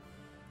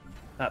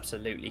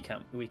 Absolutely,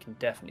 can we can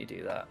definitely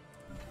do that.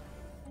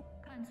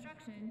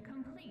 Construction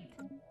complete.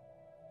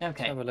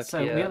 Okay, have a look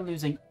so here. we are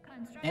losing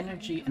Construction.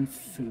 energy and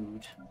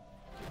food.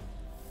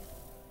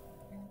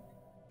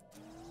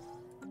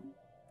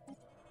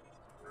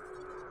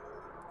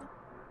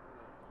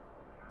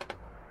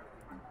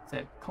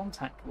 So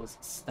contact was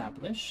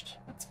established.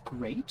 That's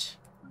great.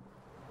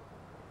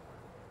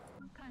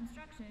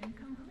 Construction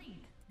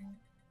complete.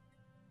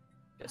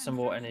 Get some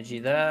more energy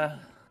there.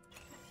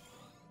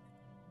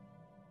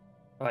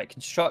 Right,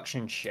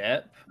 construction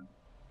ship.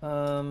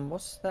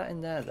 What's that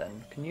in there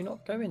then? Can you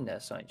not go in there,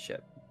 science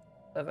ship?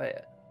 Survey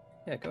it.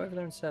 Yeah, go over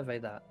there and survey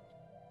that.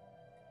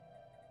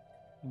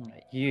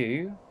 Right,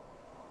 you.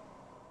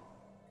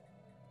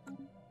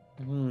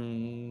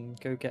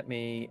 Go get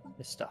me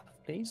this stuff,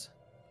 please.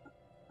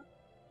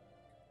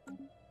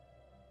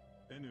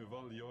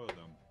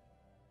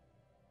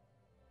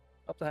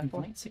 Up there. boy.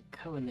 Atlantic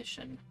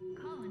Coalition.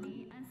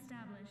 Colony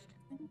established.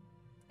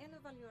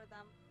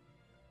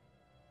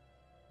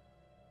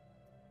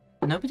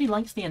 Nobody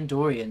likes the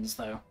Andorians,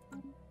 though.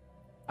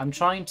 I'm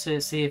trying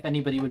to see if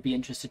anybody would be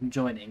interested in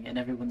joining, and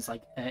everyone's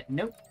like,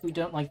 nope, we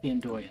don't like the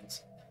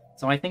Andorians.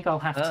 So I think I'll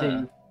have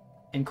to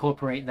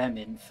incorporate them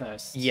in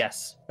first.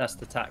 Yes, that's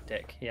the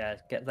tactic. Yeah,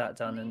 get that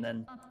done and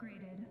then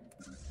Upgraded.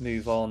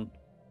 move on.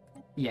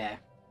 Yeah.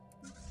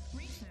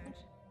 Research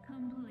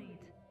complete.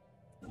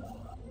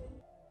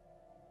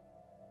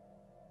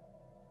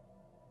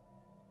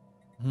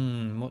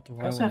 What do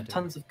I I also want have to do?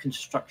 tons of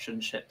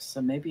construction ships,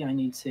 so maybe I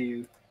need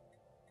to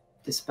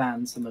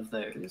disband some of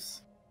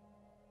those.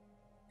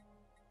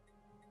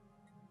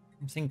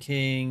 I'm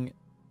thinking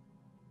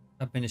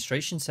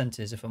administration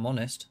centers, if I'm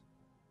honest.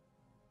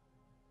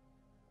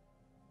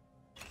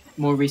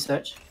 More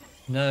research?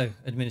 No,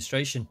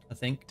 administration, I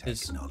think,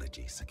 because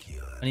Technology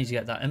secure. I need to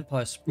get that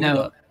empire sprawl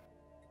No. up.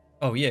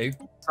 Oh, you?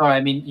 Sorry,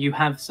 I mean, you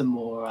have some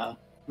more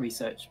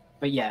research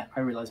But yeah, I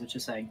realise what you're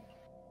saying.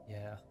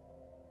 Yeah.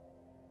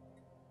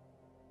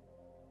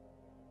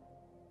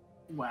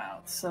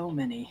 Wow, so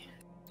many.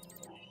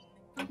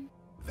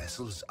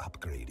 Vessels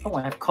upgraded. Oh,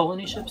 I have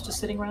colony ships just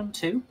sitting around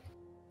too.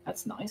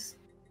 That's nice.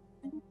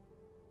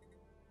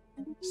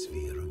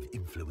 Sphere of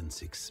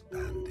influence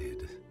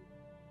expanded.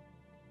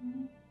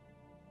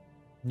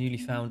 Newly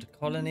found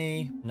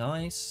colony.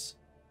 Nice.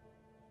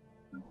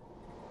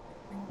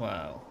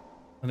 Wow.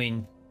 I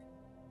mean,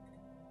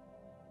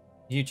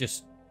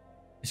 it's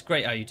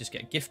great how you just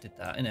get gifted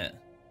that, isn't it?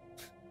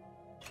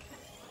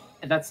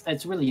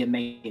 It's really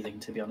amazing,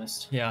 to be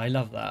honest. Yeah, I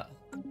love that.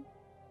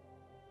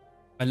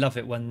 I love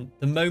it when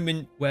the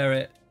moment where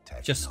it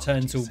just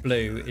turns all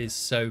blue is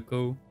so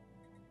cool.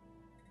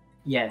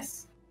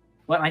 Yes.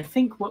 Well, I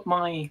think what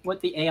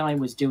the AI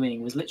was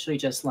doing was literally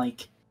just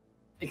like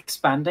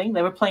expanding.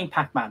 They were playing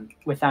Pac-Man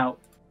without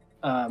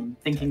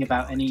thinking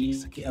about any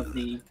of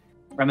the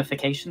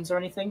ramifications or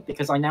anything,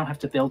 because I now have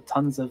to build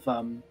tons of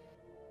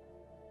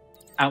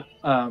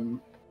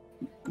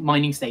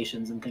mining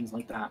stations and things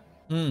like that.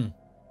 Mm.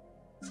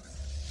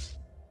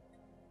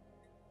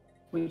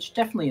 Which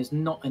definitely is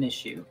not an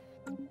issue.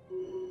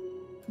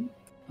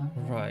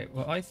 Right.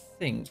 Well, I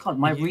think. God,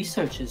 my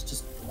research is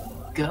just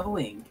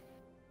going.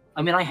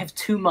 I mean, I have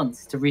 2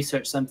 months to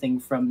research something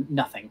from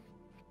nothing,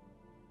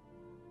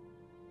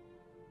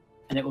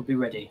 and it will be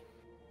ready.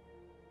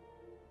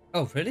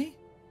 Oh, really?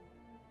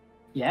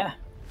 Yeah.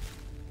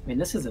 I mean,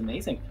 this is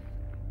amazing.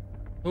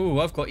 Oh,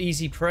 I've got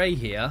easy prey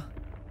here.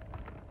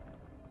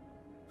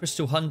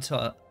 Crystal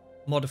Hunter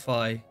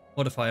modifier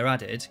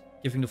added,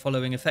 giving the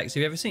following effects.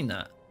 Have you ever seen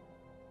that?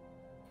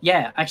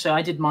 Yeah, actually,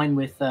 I did mine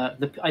with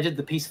I did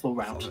the peaceful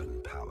route.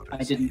 I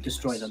didn't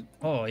destroy them.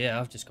 Oh yeah,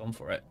 I've just gone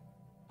for it.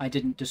 I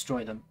didn't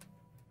destroy them.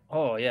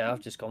 Oh yeah,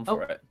 I've just gone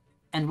for it.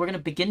 And we're going to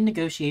begin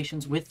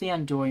negotiations with the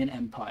Andorian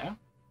Empire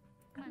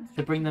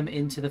to bring them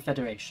into the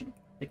Federation,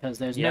 because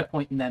there's no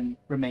point in them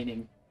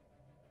remaining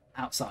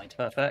outside.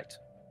 Perfect.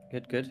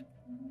 Good, good.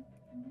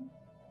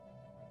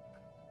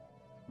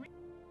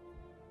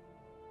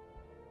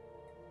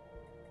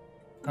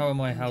 How are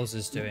my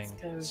houses doing?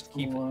 Let's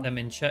keep them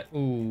in check.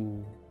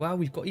 Ooh, wow,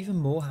 we've got even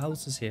more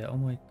houses here. Oh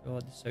my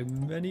god, there's so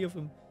many of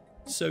them.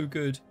 So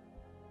good.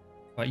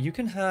 Right, you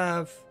can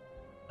have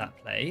that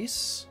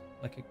place,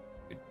 like a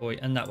good boy,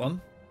 and that one.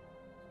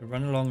 So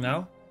run along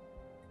now.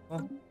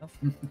 Oh,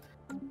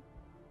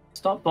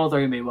 Stop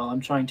bothering me while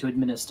I'm trying to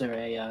administer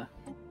an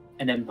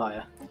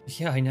empire.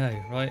 yeah, I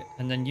know, right?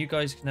 And then you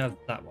guys can have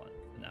that one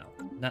for now.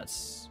 And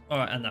that's all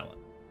right, and that one.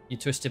 You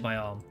twisted my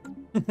arm.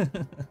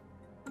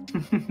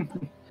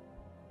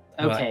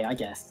 Okay, right. I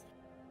guess.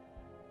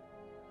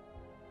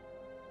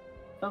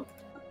 Oh,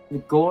 the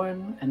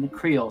Gorn and the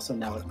Creoles are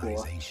now at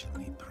war.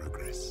 In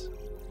progress.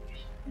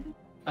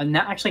 And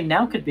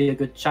now could be a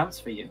good chance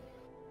for you.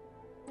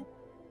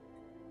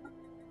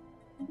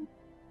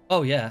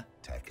 Oh yeah.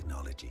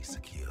 Technology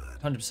secured.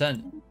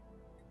 100%.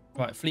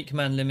 Right, fleet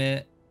command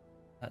limit.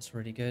 That's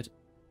really good.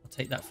 I'll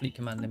take that fleet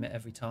command limit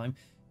every time.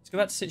 Let's go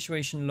back to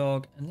situation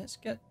log and let's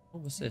get...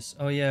 What was this?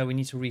 Oh yeah, we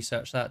need to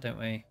research that, don't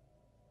we?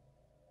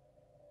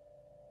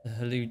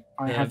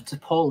 I have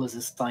T'Pol as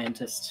a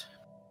scientist.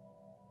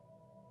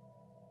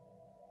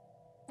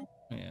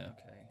 Yeah,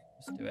 okay.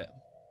 Let's do it.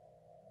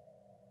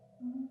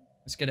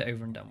 Let's get it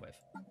over and done with.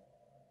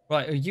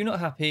 Right, are you not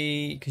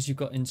happy because you've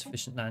got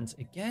insufficient lands?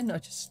 Again, I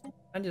just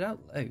handed out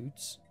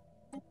loads.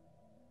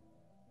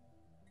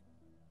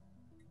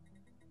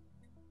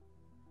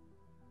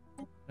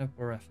 No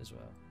Boref as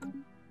well.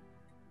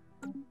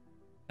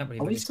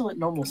 Are we still at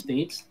normal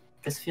speed?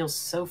 This feels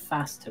so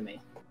fast to me.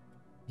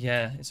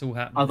 Yeah, it's all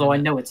happening. Although I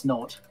know it's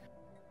not.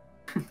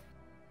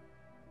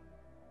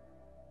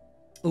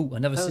 Oh,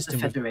 another system.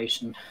 The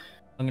Federation.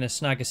 I'm going to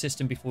snag a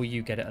system before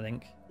you get it, I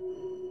think.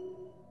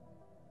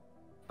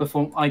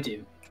 Before I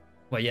do?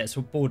 Well, yeah, it's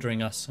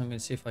bordering us. I'm going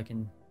to see if I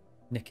can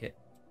nick it.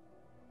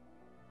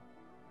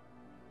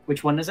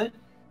 Which one is it?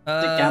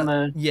 The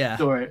Gamma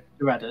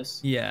Doradus?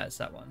 Yeah, it's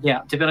that one.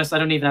 Yeah, to be honest, I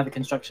don't even have a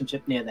construction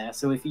ship near there,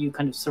 so if you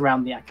kind of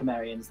surround the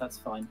Acamarians, that's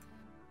fine.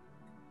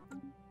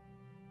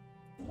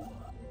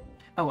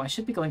 Oh, I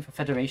should be going for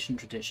Federation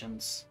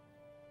traditions.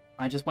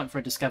 I just went for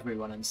a Discovery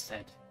one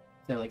instead.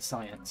 They're like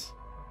science.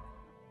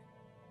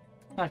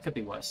 That could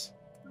be worse.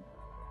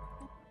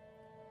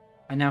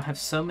 I now have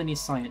so many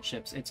science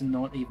ships, it's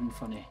not even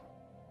funny.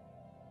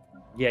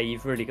 Yeah,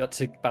 you've really got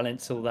to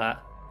balance all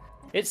that.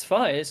 It's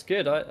fine, it's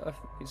good. I think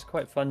it's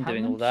quite fun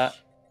doing all that.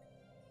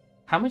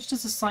 How much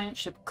does a science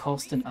ship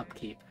cost in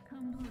upkeep?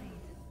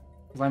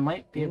 Because I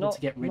might be able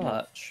to get rid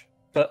of...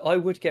 But I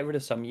would get rid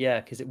of some,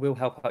 yeah, because it will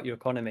help out your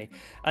economy.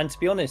 And to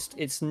be honest,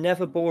 it's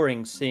never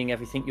boring seeing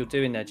everything you're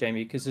doing there,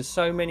 Jamie, because there's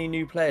so many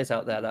new players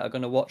out there that are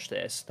going to watch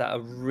this that are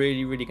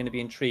really, really going to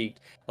be intrigued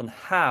on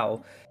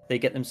how they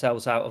get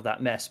themselves out of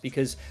that mess.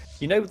 Because,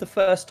 you know, the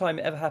first time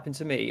it ever happened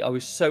to me, I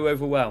was so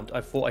overwhelmed.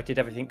 I thought I did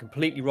everything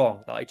completely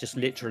wrong that I just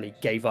literally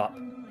gave up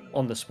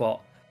on the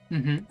spot.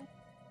 Mm-hmm.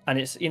 And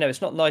it's, you know,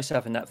 it's not nice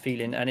having that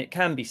feeling, and it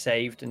can be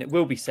saved, and it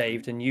will be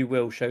saved, and you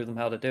will show them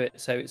how to do it.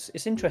 So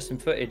it's interesting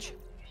footage.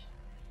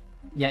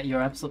 Yeah,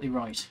 you're absolutely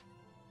right.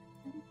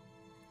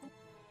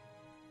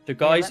 So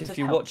guys, that if did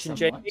you're help watching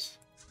somewhat. Jamie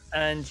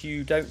and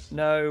you don't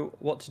know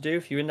what to do,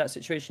 if you're in that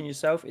situation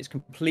yourself, it's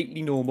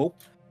completely normal.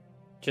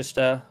 Just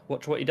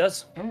watch what he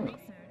does. Oh. Research.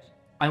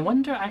 I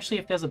wonder actually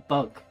if there's a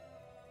bug.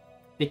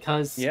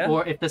 Because, Yeah.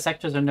 or if the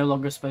sectors are no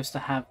longer supposed to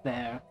have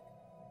their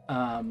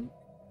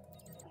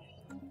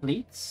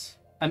fleets.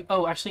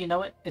 Oh, actually, you know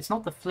what? It's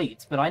not the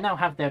fleets, but I now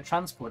have their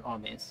transport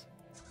armies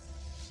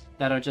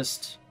that are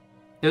just.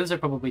 Those are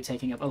probably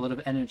taking up a lot of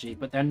energy,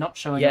 but they're not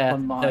showing Yeah, up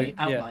on my yeah.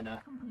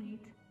 outliner.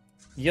 Complete.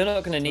 You're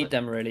not going to need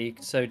them really,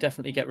 so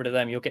definitely get rid of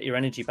them. You'll get your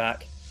energy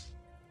back.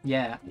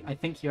 Yeah, I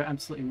think you're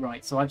absolutely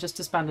right. So I've just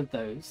disbanded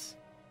those.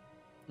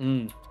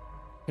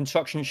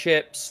 Construction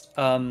ships,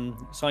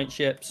 science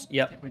ships. Get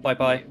Yep. rid of Bye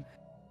bye. you.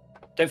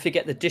 Don't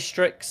forget the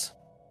districts.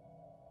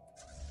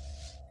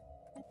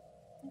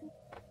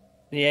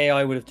 The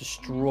AI would have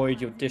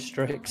destroyed your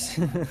districts.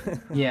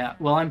 Yeah,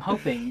 well, I'm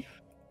hoping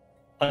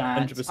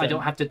that 100%. I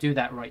don't have to do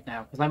that right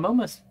now because I'm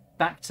almost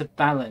back to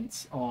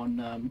balance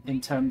on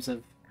in terms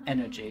of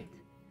energy.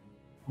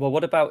 Well,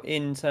 what about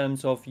in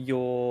terms of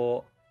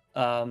your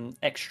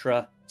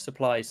extra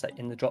supplies that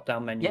in the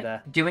drop-down menu Yeah,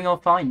 there? doing all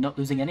fine, not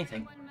losing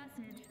anything. One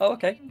message. Oh,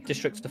 okay.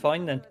 Districts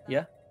defined then.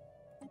 Yeah.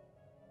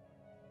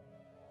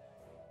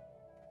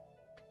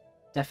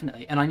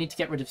 Definitely. And I need to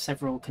get rid of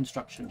several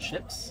construction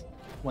ships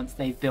once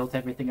they've built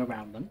everything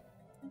around them.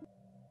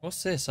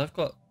 What's this? I've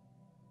got.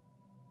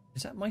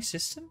 Is that my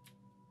system?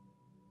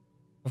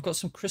 I've got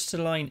some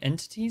crystalline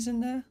entities in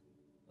there.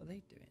 What are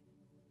they doing?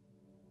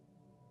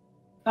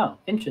 Oh,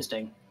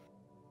 interesting.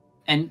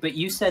 But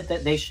you said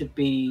that they should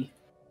be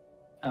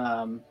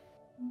They're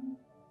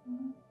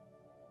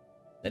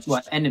just,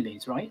 what,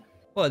 enemies, right?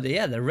 Well,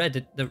 they're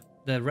red.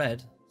 They're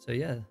red. So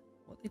yeah,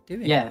 what are they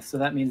doing? Yeah, so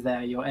that means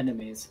they're your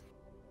enemies.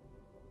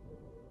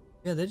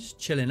 Yeah, they're just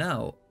chilling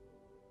out.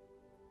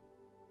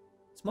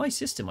 It's my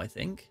system, I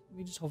think. Let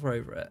me just hover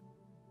over it.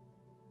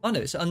 Oh no,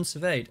 it's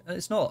unsurveyed.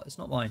 It's not. It's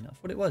not mine. I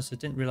thought it was. I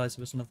didn't realise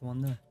there was another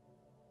one there.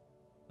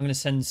 I'm going to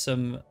send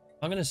some.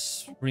 I'm going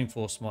to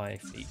reinforce my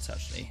fleets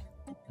actually,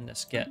 and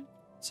let's get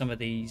some of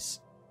these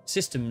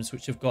systems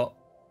which have got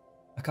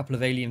a couple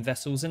of alien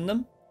vessels in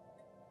them.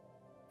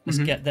 Let's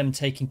get them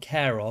taken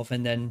care of,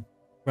 and then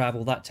grab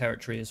all that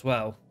territory as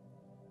well.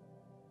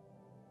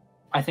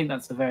 I think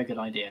that's a very good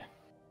idea.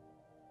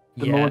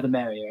 The more the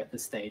merrier at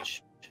this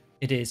stage.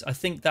 It is. I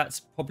think that's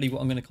probably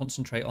what I'm going to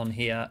concentrate on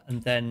here,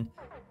 and then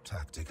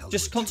Tactical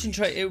just retreat.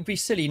 concentrate. It would be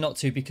silly not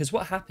to, because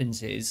what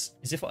happens is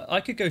if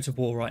I could go to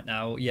war right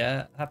now,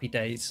 yeah, happy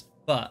days,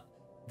 but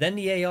then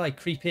the AI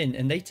creep in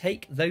and they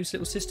take those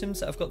little systems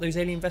that have got those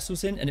alien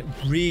vessels in, and it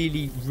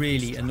really,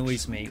 really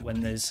annoys me when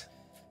there's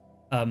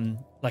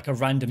like a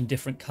random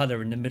different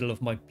color in the middle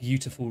of my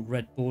beautiful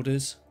red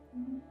borders.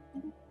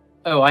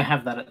 Oh, I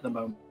have that at the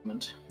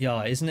moment.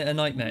 Yeah, isn't it a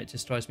nightmare? It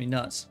just drives me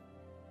nuts.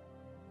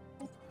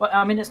 Well,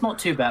 I mean, it's not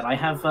too bad. I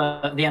have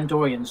the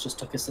Andorians just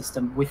took a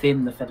system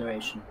within the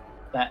Federation.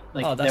 That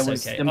like Oh, that's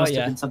okay. there must Oh,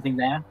 yeah. have been something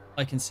there.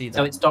 I can see that.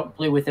 So it's dark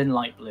blue within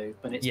light blue,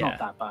 but it's Yeah. not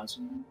that bad.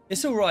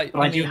 It's all right. But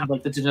I do have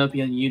like the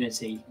Denobian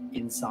Unity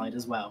inside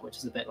as well, which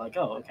is a bit like,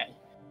 oh, okay.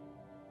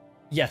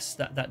 Yes,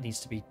 that needs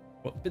to be.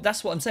 But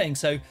that's what I'm saying.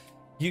 So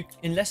you,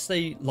 unless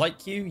they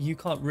like you, you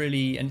can't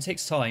really, and it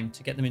takes time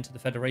to get them into the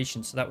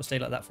Federation. So that will stay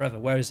like that forever.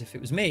 Whereas if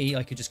it was me,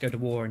 I could just go to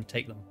war and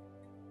take them.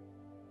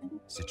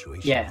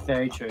 Situation Yeah, log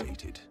very true.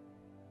 updated.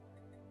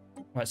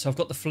 Right. So I've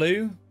got the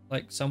flu,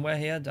 like somewhere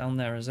here down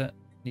there. Is it?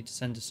 Need to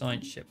send a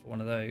science ship for one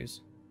of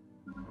those.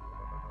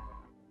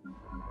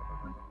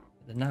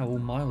 They're now all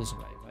miles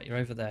away. Right, you're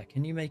over there.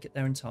 Can you make it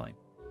there in time?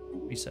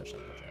 Research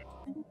that project.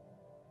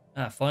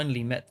 Ah,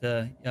 finally met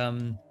the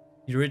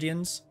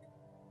Uridians.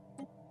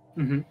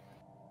 Mm-hmm.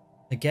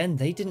 Again,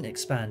 they didn't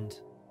expand.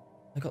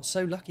 I got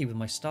so lucky with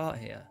my start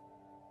here.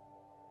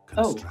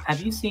 Oh,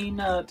 have you seen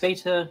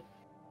Beta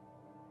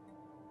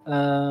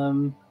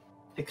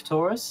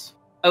Pictoris?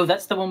 Oh,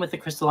 that's the one with the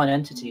crystalline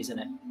entities in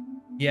it.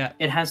 Yeah,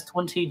 It has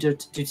 20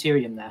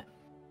 deuterium there.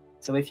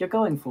 So if you're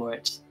going for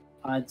it,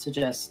 I'd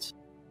suggest...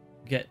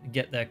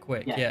 get there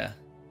quick. Yeah.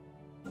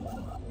 Yeah.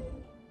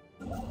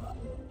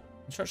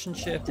 Construction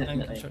ship and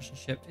Definitely. construction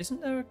ship.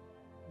 Isn't there?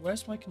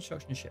 Where's my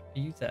construction ship? Are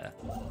you there?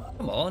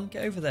 Come on,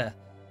 get over there.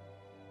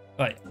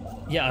 Right.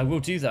 Yeah, I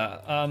will do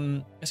that.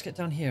 Let's get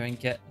down here and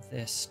get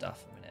this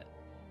stuff a minute.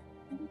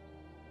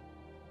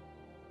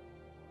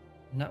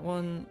 And that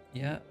one,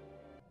 yeah.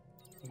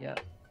 Yeah.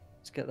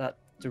 Let's get that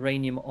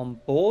uranium on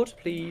board,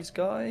 please,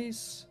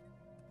 guys.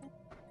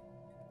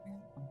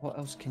 What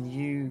else can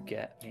you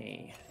get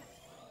me?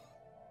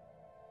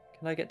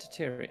 Can I get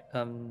deuterium?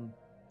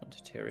 Not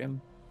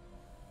deuterium.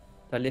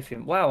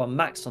 Dilithium. Wow, I'm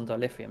maxed on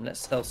dilithium. Let's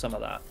sell some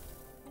of that.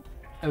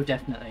 Oh,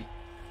 definitely.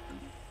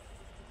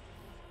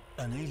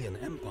 An alien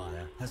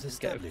empire has Let's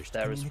get over established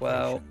there as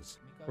well. communications.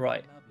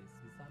 Right.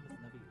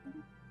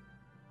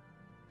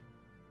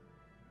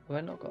 Have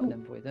I not got an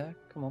envoy there?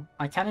 Come on.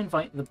 I can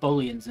invite the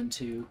Bolians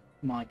into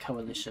my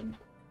coalition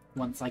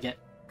once I get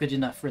good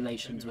enough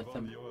relations with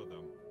them.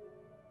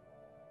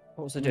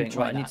 What was I Let me doing?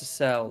 try Right, I need that. to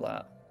sell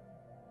that.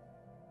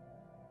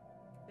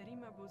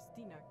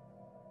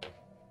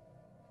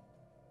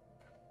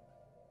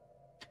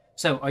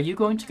 So, are you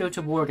going to go to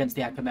war against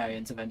the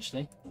Aquamarians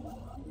eventually?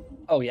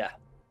 Oh yeah.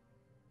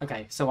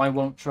 Okay, so I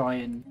won't try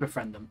and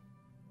befriend them.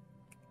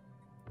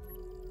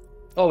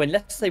 Oh,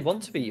 unless they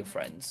want to be your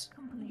friends.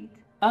 Complete.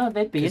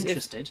 They'd be 'Cause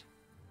interested.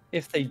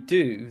 If they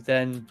do,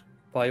 then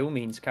by all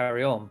means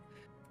carry on.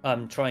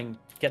 Try and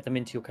get them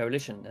into your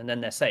coalition, and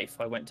then they're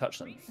safe. I won't touch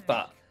them. Research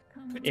But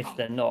complete. if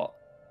they're not,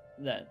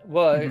 then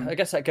well, Mhm. I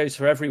guess that goes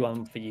for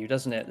everyone for you,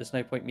 doesn't it? There's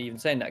no point me even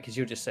saying that because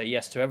you'll just say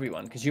yes to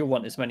everyone because you'll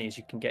want as many as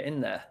you can get in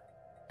there.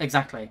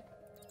 Exactly.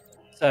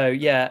 So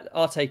yeah,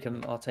 I'll take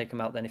them. I'll take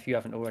them out then if you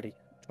haven't already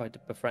tried to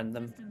befriend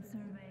them.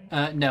 System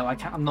survey. No, I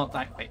can't. I'm not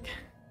that quick,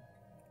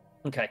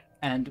 Okay.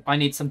 and I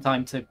need some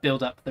time to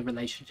build up the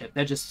relationship.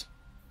 They're just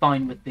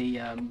fine with the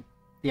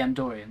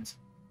Andorians.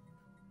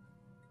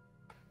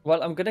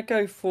 Well, I'm gonna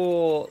go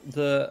for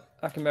the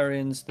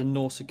Akamarians, the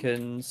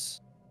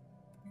Norsicans,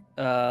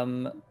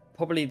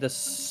 probably the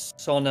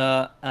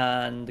Sona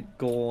and the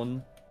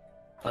Gorn.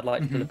 I'd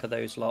like the look of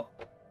those lot.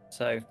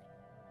 So,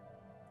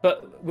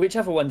 but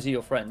whichever ones are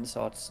your friends,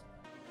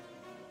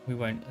 we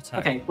won't attack.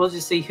 Okay, we'll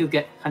just see who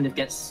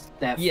gets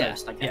there Yeah,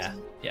 first. I guess.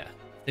 yeah.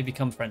 If they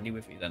become friendly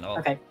with you, then I'll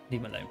Okay,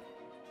 leave them alone.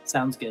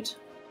 sounds good.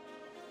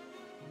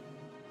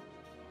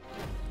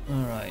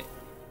 All right.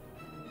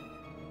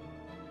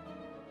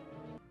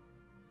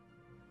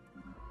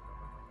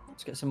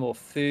 Let's get some more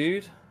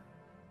food.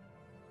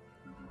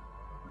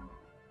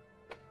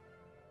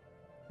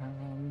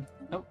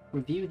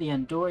 Review the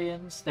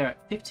Andorians. They're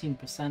at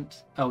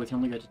 15%. Oh, we can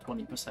only go to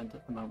 20%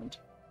 at the moment.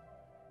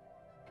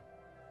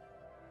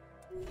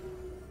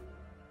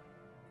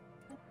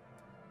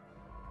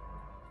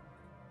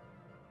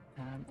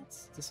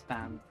 Let's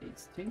disband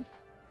these two.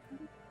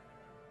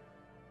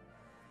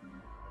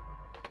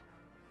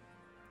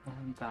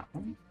 And that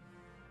one.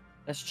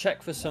 Let's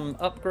check for some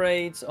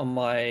upgrades on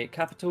my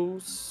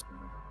capitals.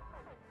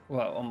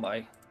 Well, on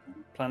my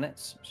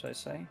planets, should I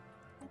say.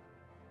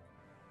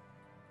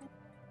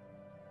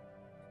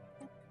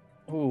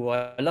 Oh,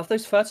 I love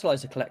those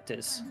fertilizer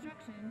collectors.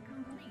 Construction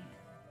complete.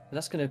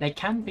 That's gonna, They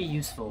can be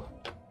useful.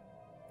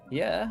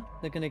 yeah,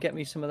 they're gonna get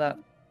me some of that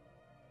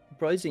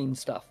brysine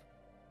stuff.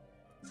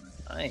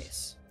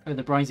 Nice. Oh,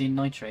 the Brizine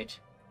nitrate.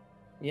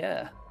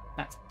 Yeah.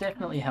 That's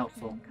definitely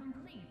helpful. Construction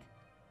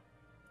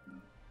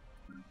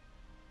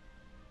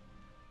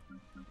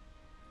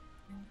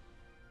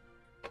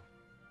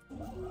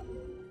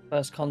complete.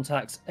 First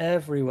contacts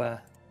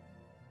everywhere.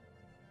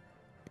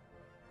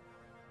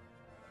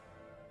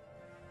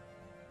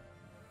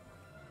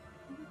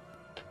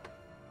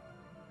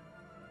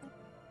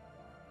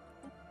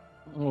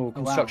 Oh,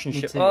 construction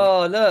me ship. too.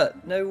 Oh,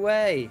 look. No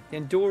way. The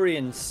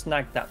Andorians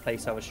snagged that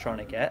place I was trying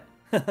to get.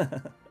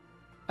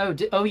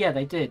 Oh yeah,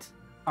 they did.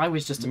 I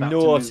was just about to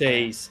move there.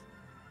 Naughties.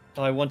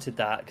 I wanted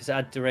that because it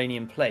had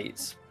Duranium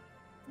plates.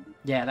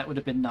 Yeah, that would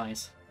have been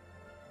nice.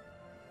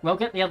 Well,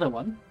 get the other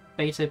one.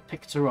 Beta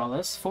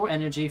Pictoralis, 4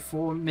 energy,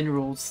 4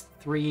 minerals,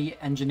 3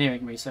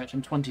 engineering research,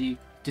 and 20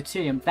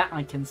 deuterium. That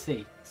I can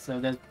see. So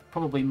there's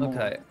probably more.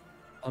 Okay.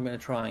 I'm going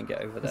to try and get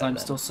over there. Because I'm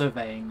then. still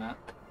surveying that.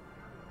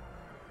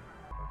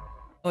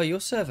 Oh, you're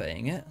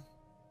surveying it?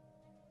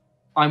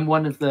 I'm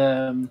one of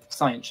the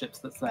science ships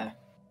that's there.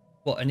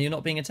 What, and you're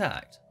not being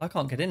attacked? I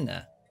can't get in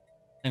there.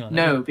 Hang on.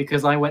 No,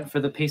 because I went for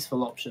the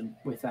peaceful option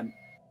with them.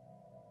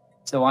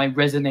 So I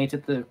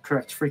resonated the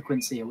correct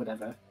frequency or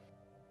whatever.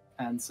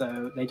 And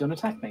so they don't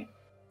attack me.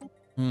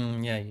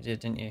 Yeah, you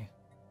did, didn't you?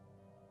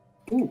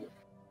 Ooh.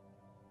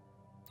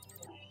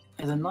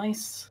 There's a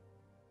nice...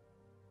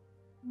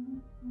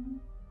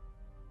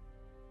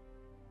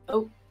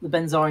 Oh, the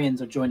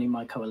Benzarians are joining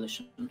my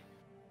coalition.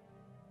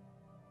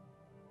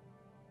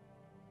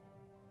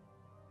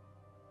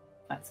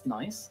 That's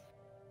nice.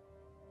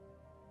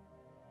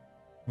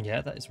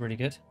 Yeah, that is really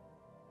good.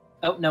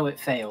 Oh, no, it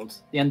failed.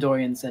 The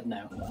Andorian said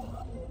no.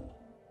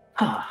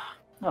 Ah,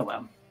 oh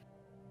well.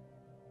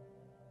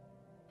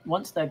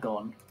 Once they're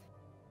gone.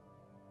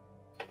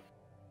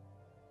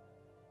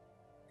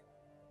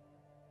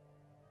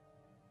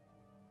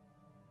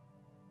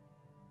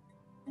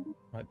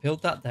 Right,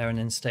 build that there and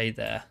then stay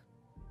there.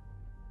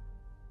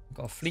 I've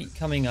got a fleet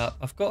coming up.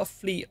 I've got a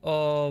fleet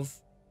of...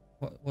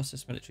 What's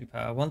this military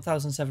power?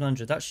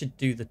 1,700. That should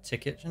do the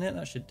ticket, shouldn't it?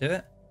 That should do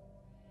it.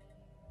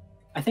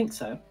 I think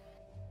so.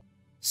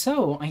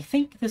 So, I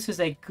think this is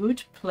a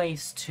good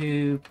place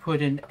to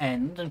put an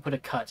end and put a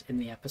cut in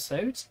the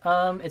episode.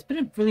 It's been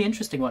a really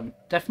interesting one,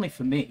 definitely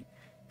for me,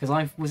 because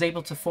I was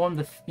able to form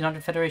the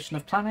United Federation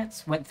of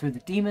Planets, went through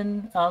the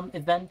Demon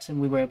event, and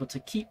we were able to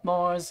keep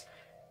Mars,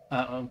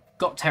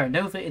 got Terra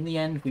Nova in the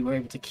end, we were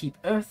able to keep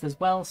Earth as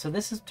well, so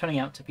this is turning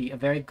out to be a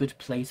very good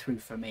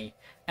playthrough for me,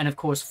 and of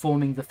course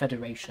forming the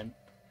Federation.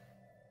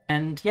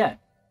 And yeah,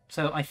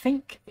 so I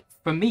think,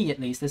 for me at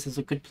least, this is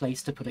a good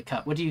place to put a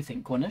cut. What do you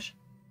think, Cornish?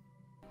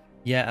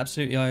 Yeah,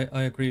 absolutely.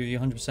 I agree with you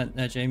 100%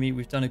 there, Jamie.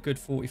 We've done a good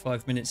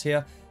 45 minutes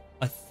here.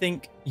 I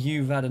think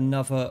you've had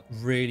another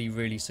really,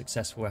 really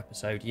successful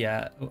episode.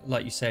 Yeah,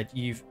 like you said,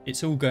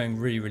 it's all going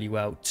really, really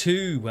well.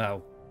 Too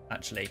well,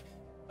 actually.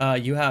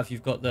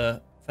 You've got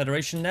the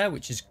Federation there,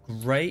 which is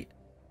great.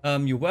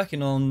 You're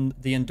working on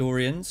the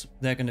Andorians.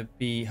 They're going to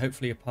be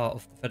hopefully a part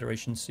of the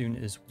Federation soon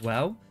as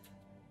well.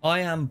 I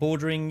am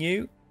bordering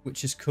you,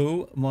 which is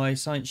cool. My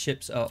science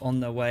ships are on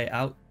their way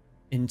out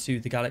into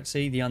the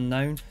galaxy, the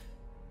unknown.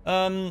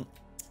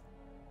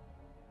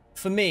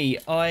 For me,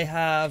 I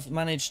have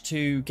managed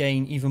to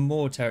gain even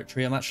more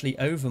territory. I'm actually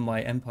over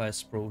my Empire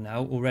sprawl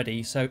now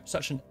already. So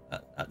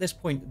at this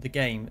point of the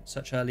game,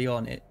 such early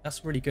on,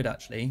 that's really good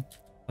actually.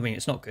 I mean,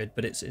 it's not good,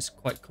 but it's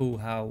quite cool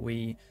how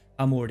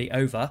I'm already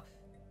over.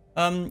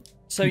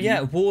 So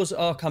yeah, wars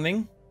are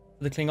coming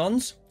for the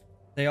Klingons.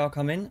 They are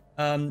coming.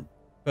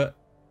 But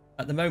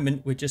at the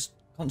moment, we're just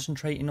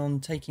concentrating on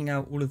taking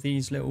out all of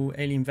these little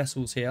alien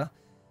vessels here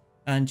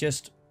and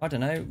just, I don't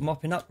know,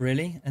 mopping up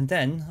really. And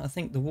then I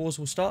think the wars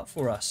will start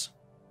for us.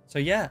 So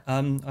yeah,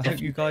 I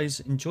hope you guys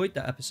enjoyed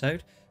that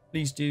episode.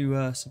 Please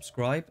do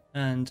subscribe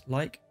and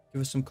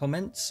give us some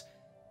comments.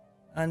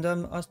 And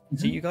I'll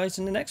see you guys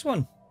in the next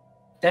one.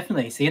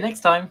 Definitely. See you next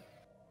time.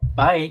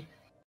 Bye.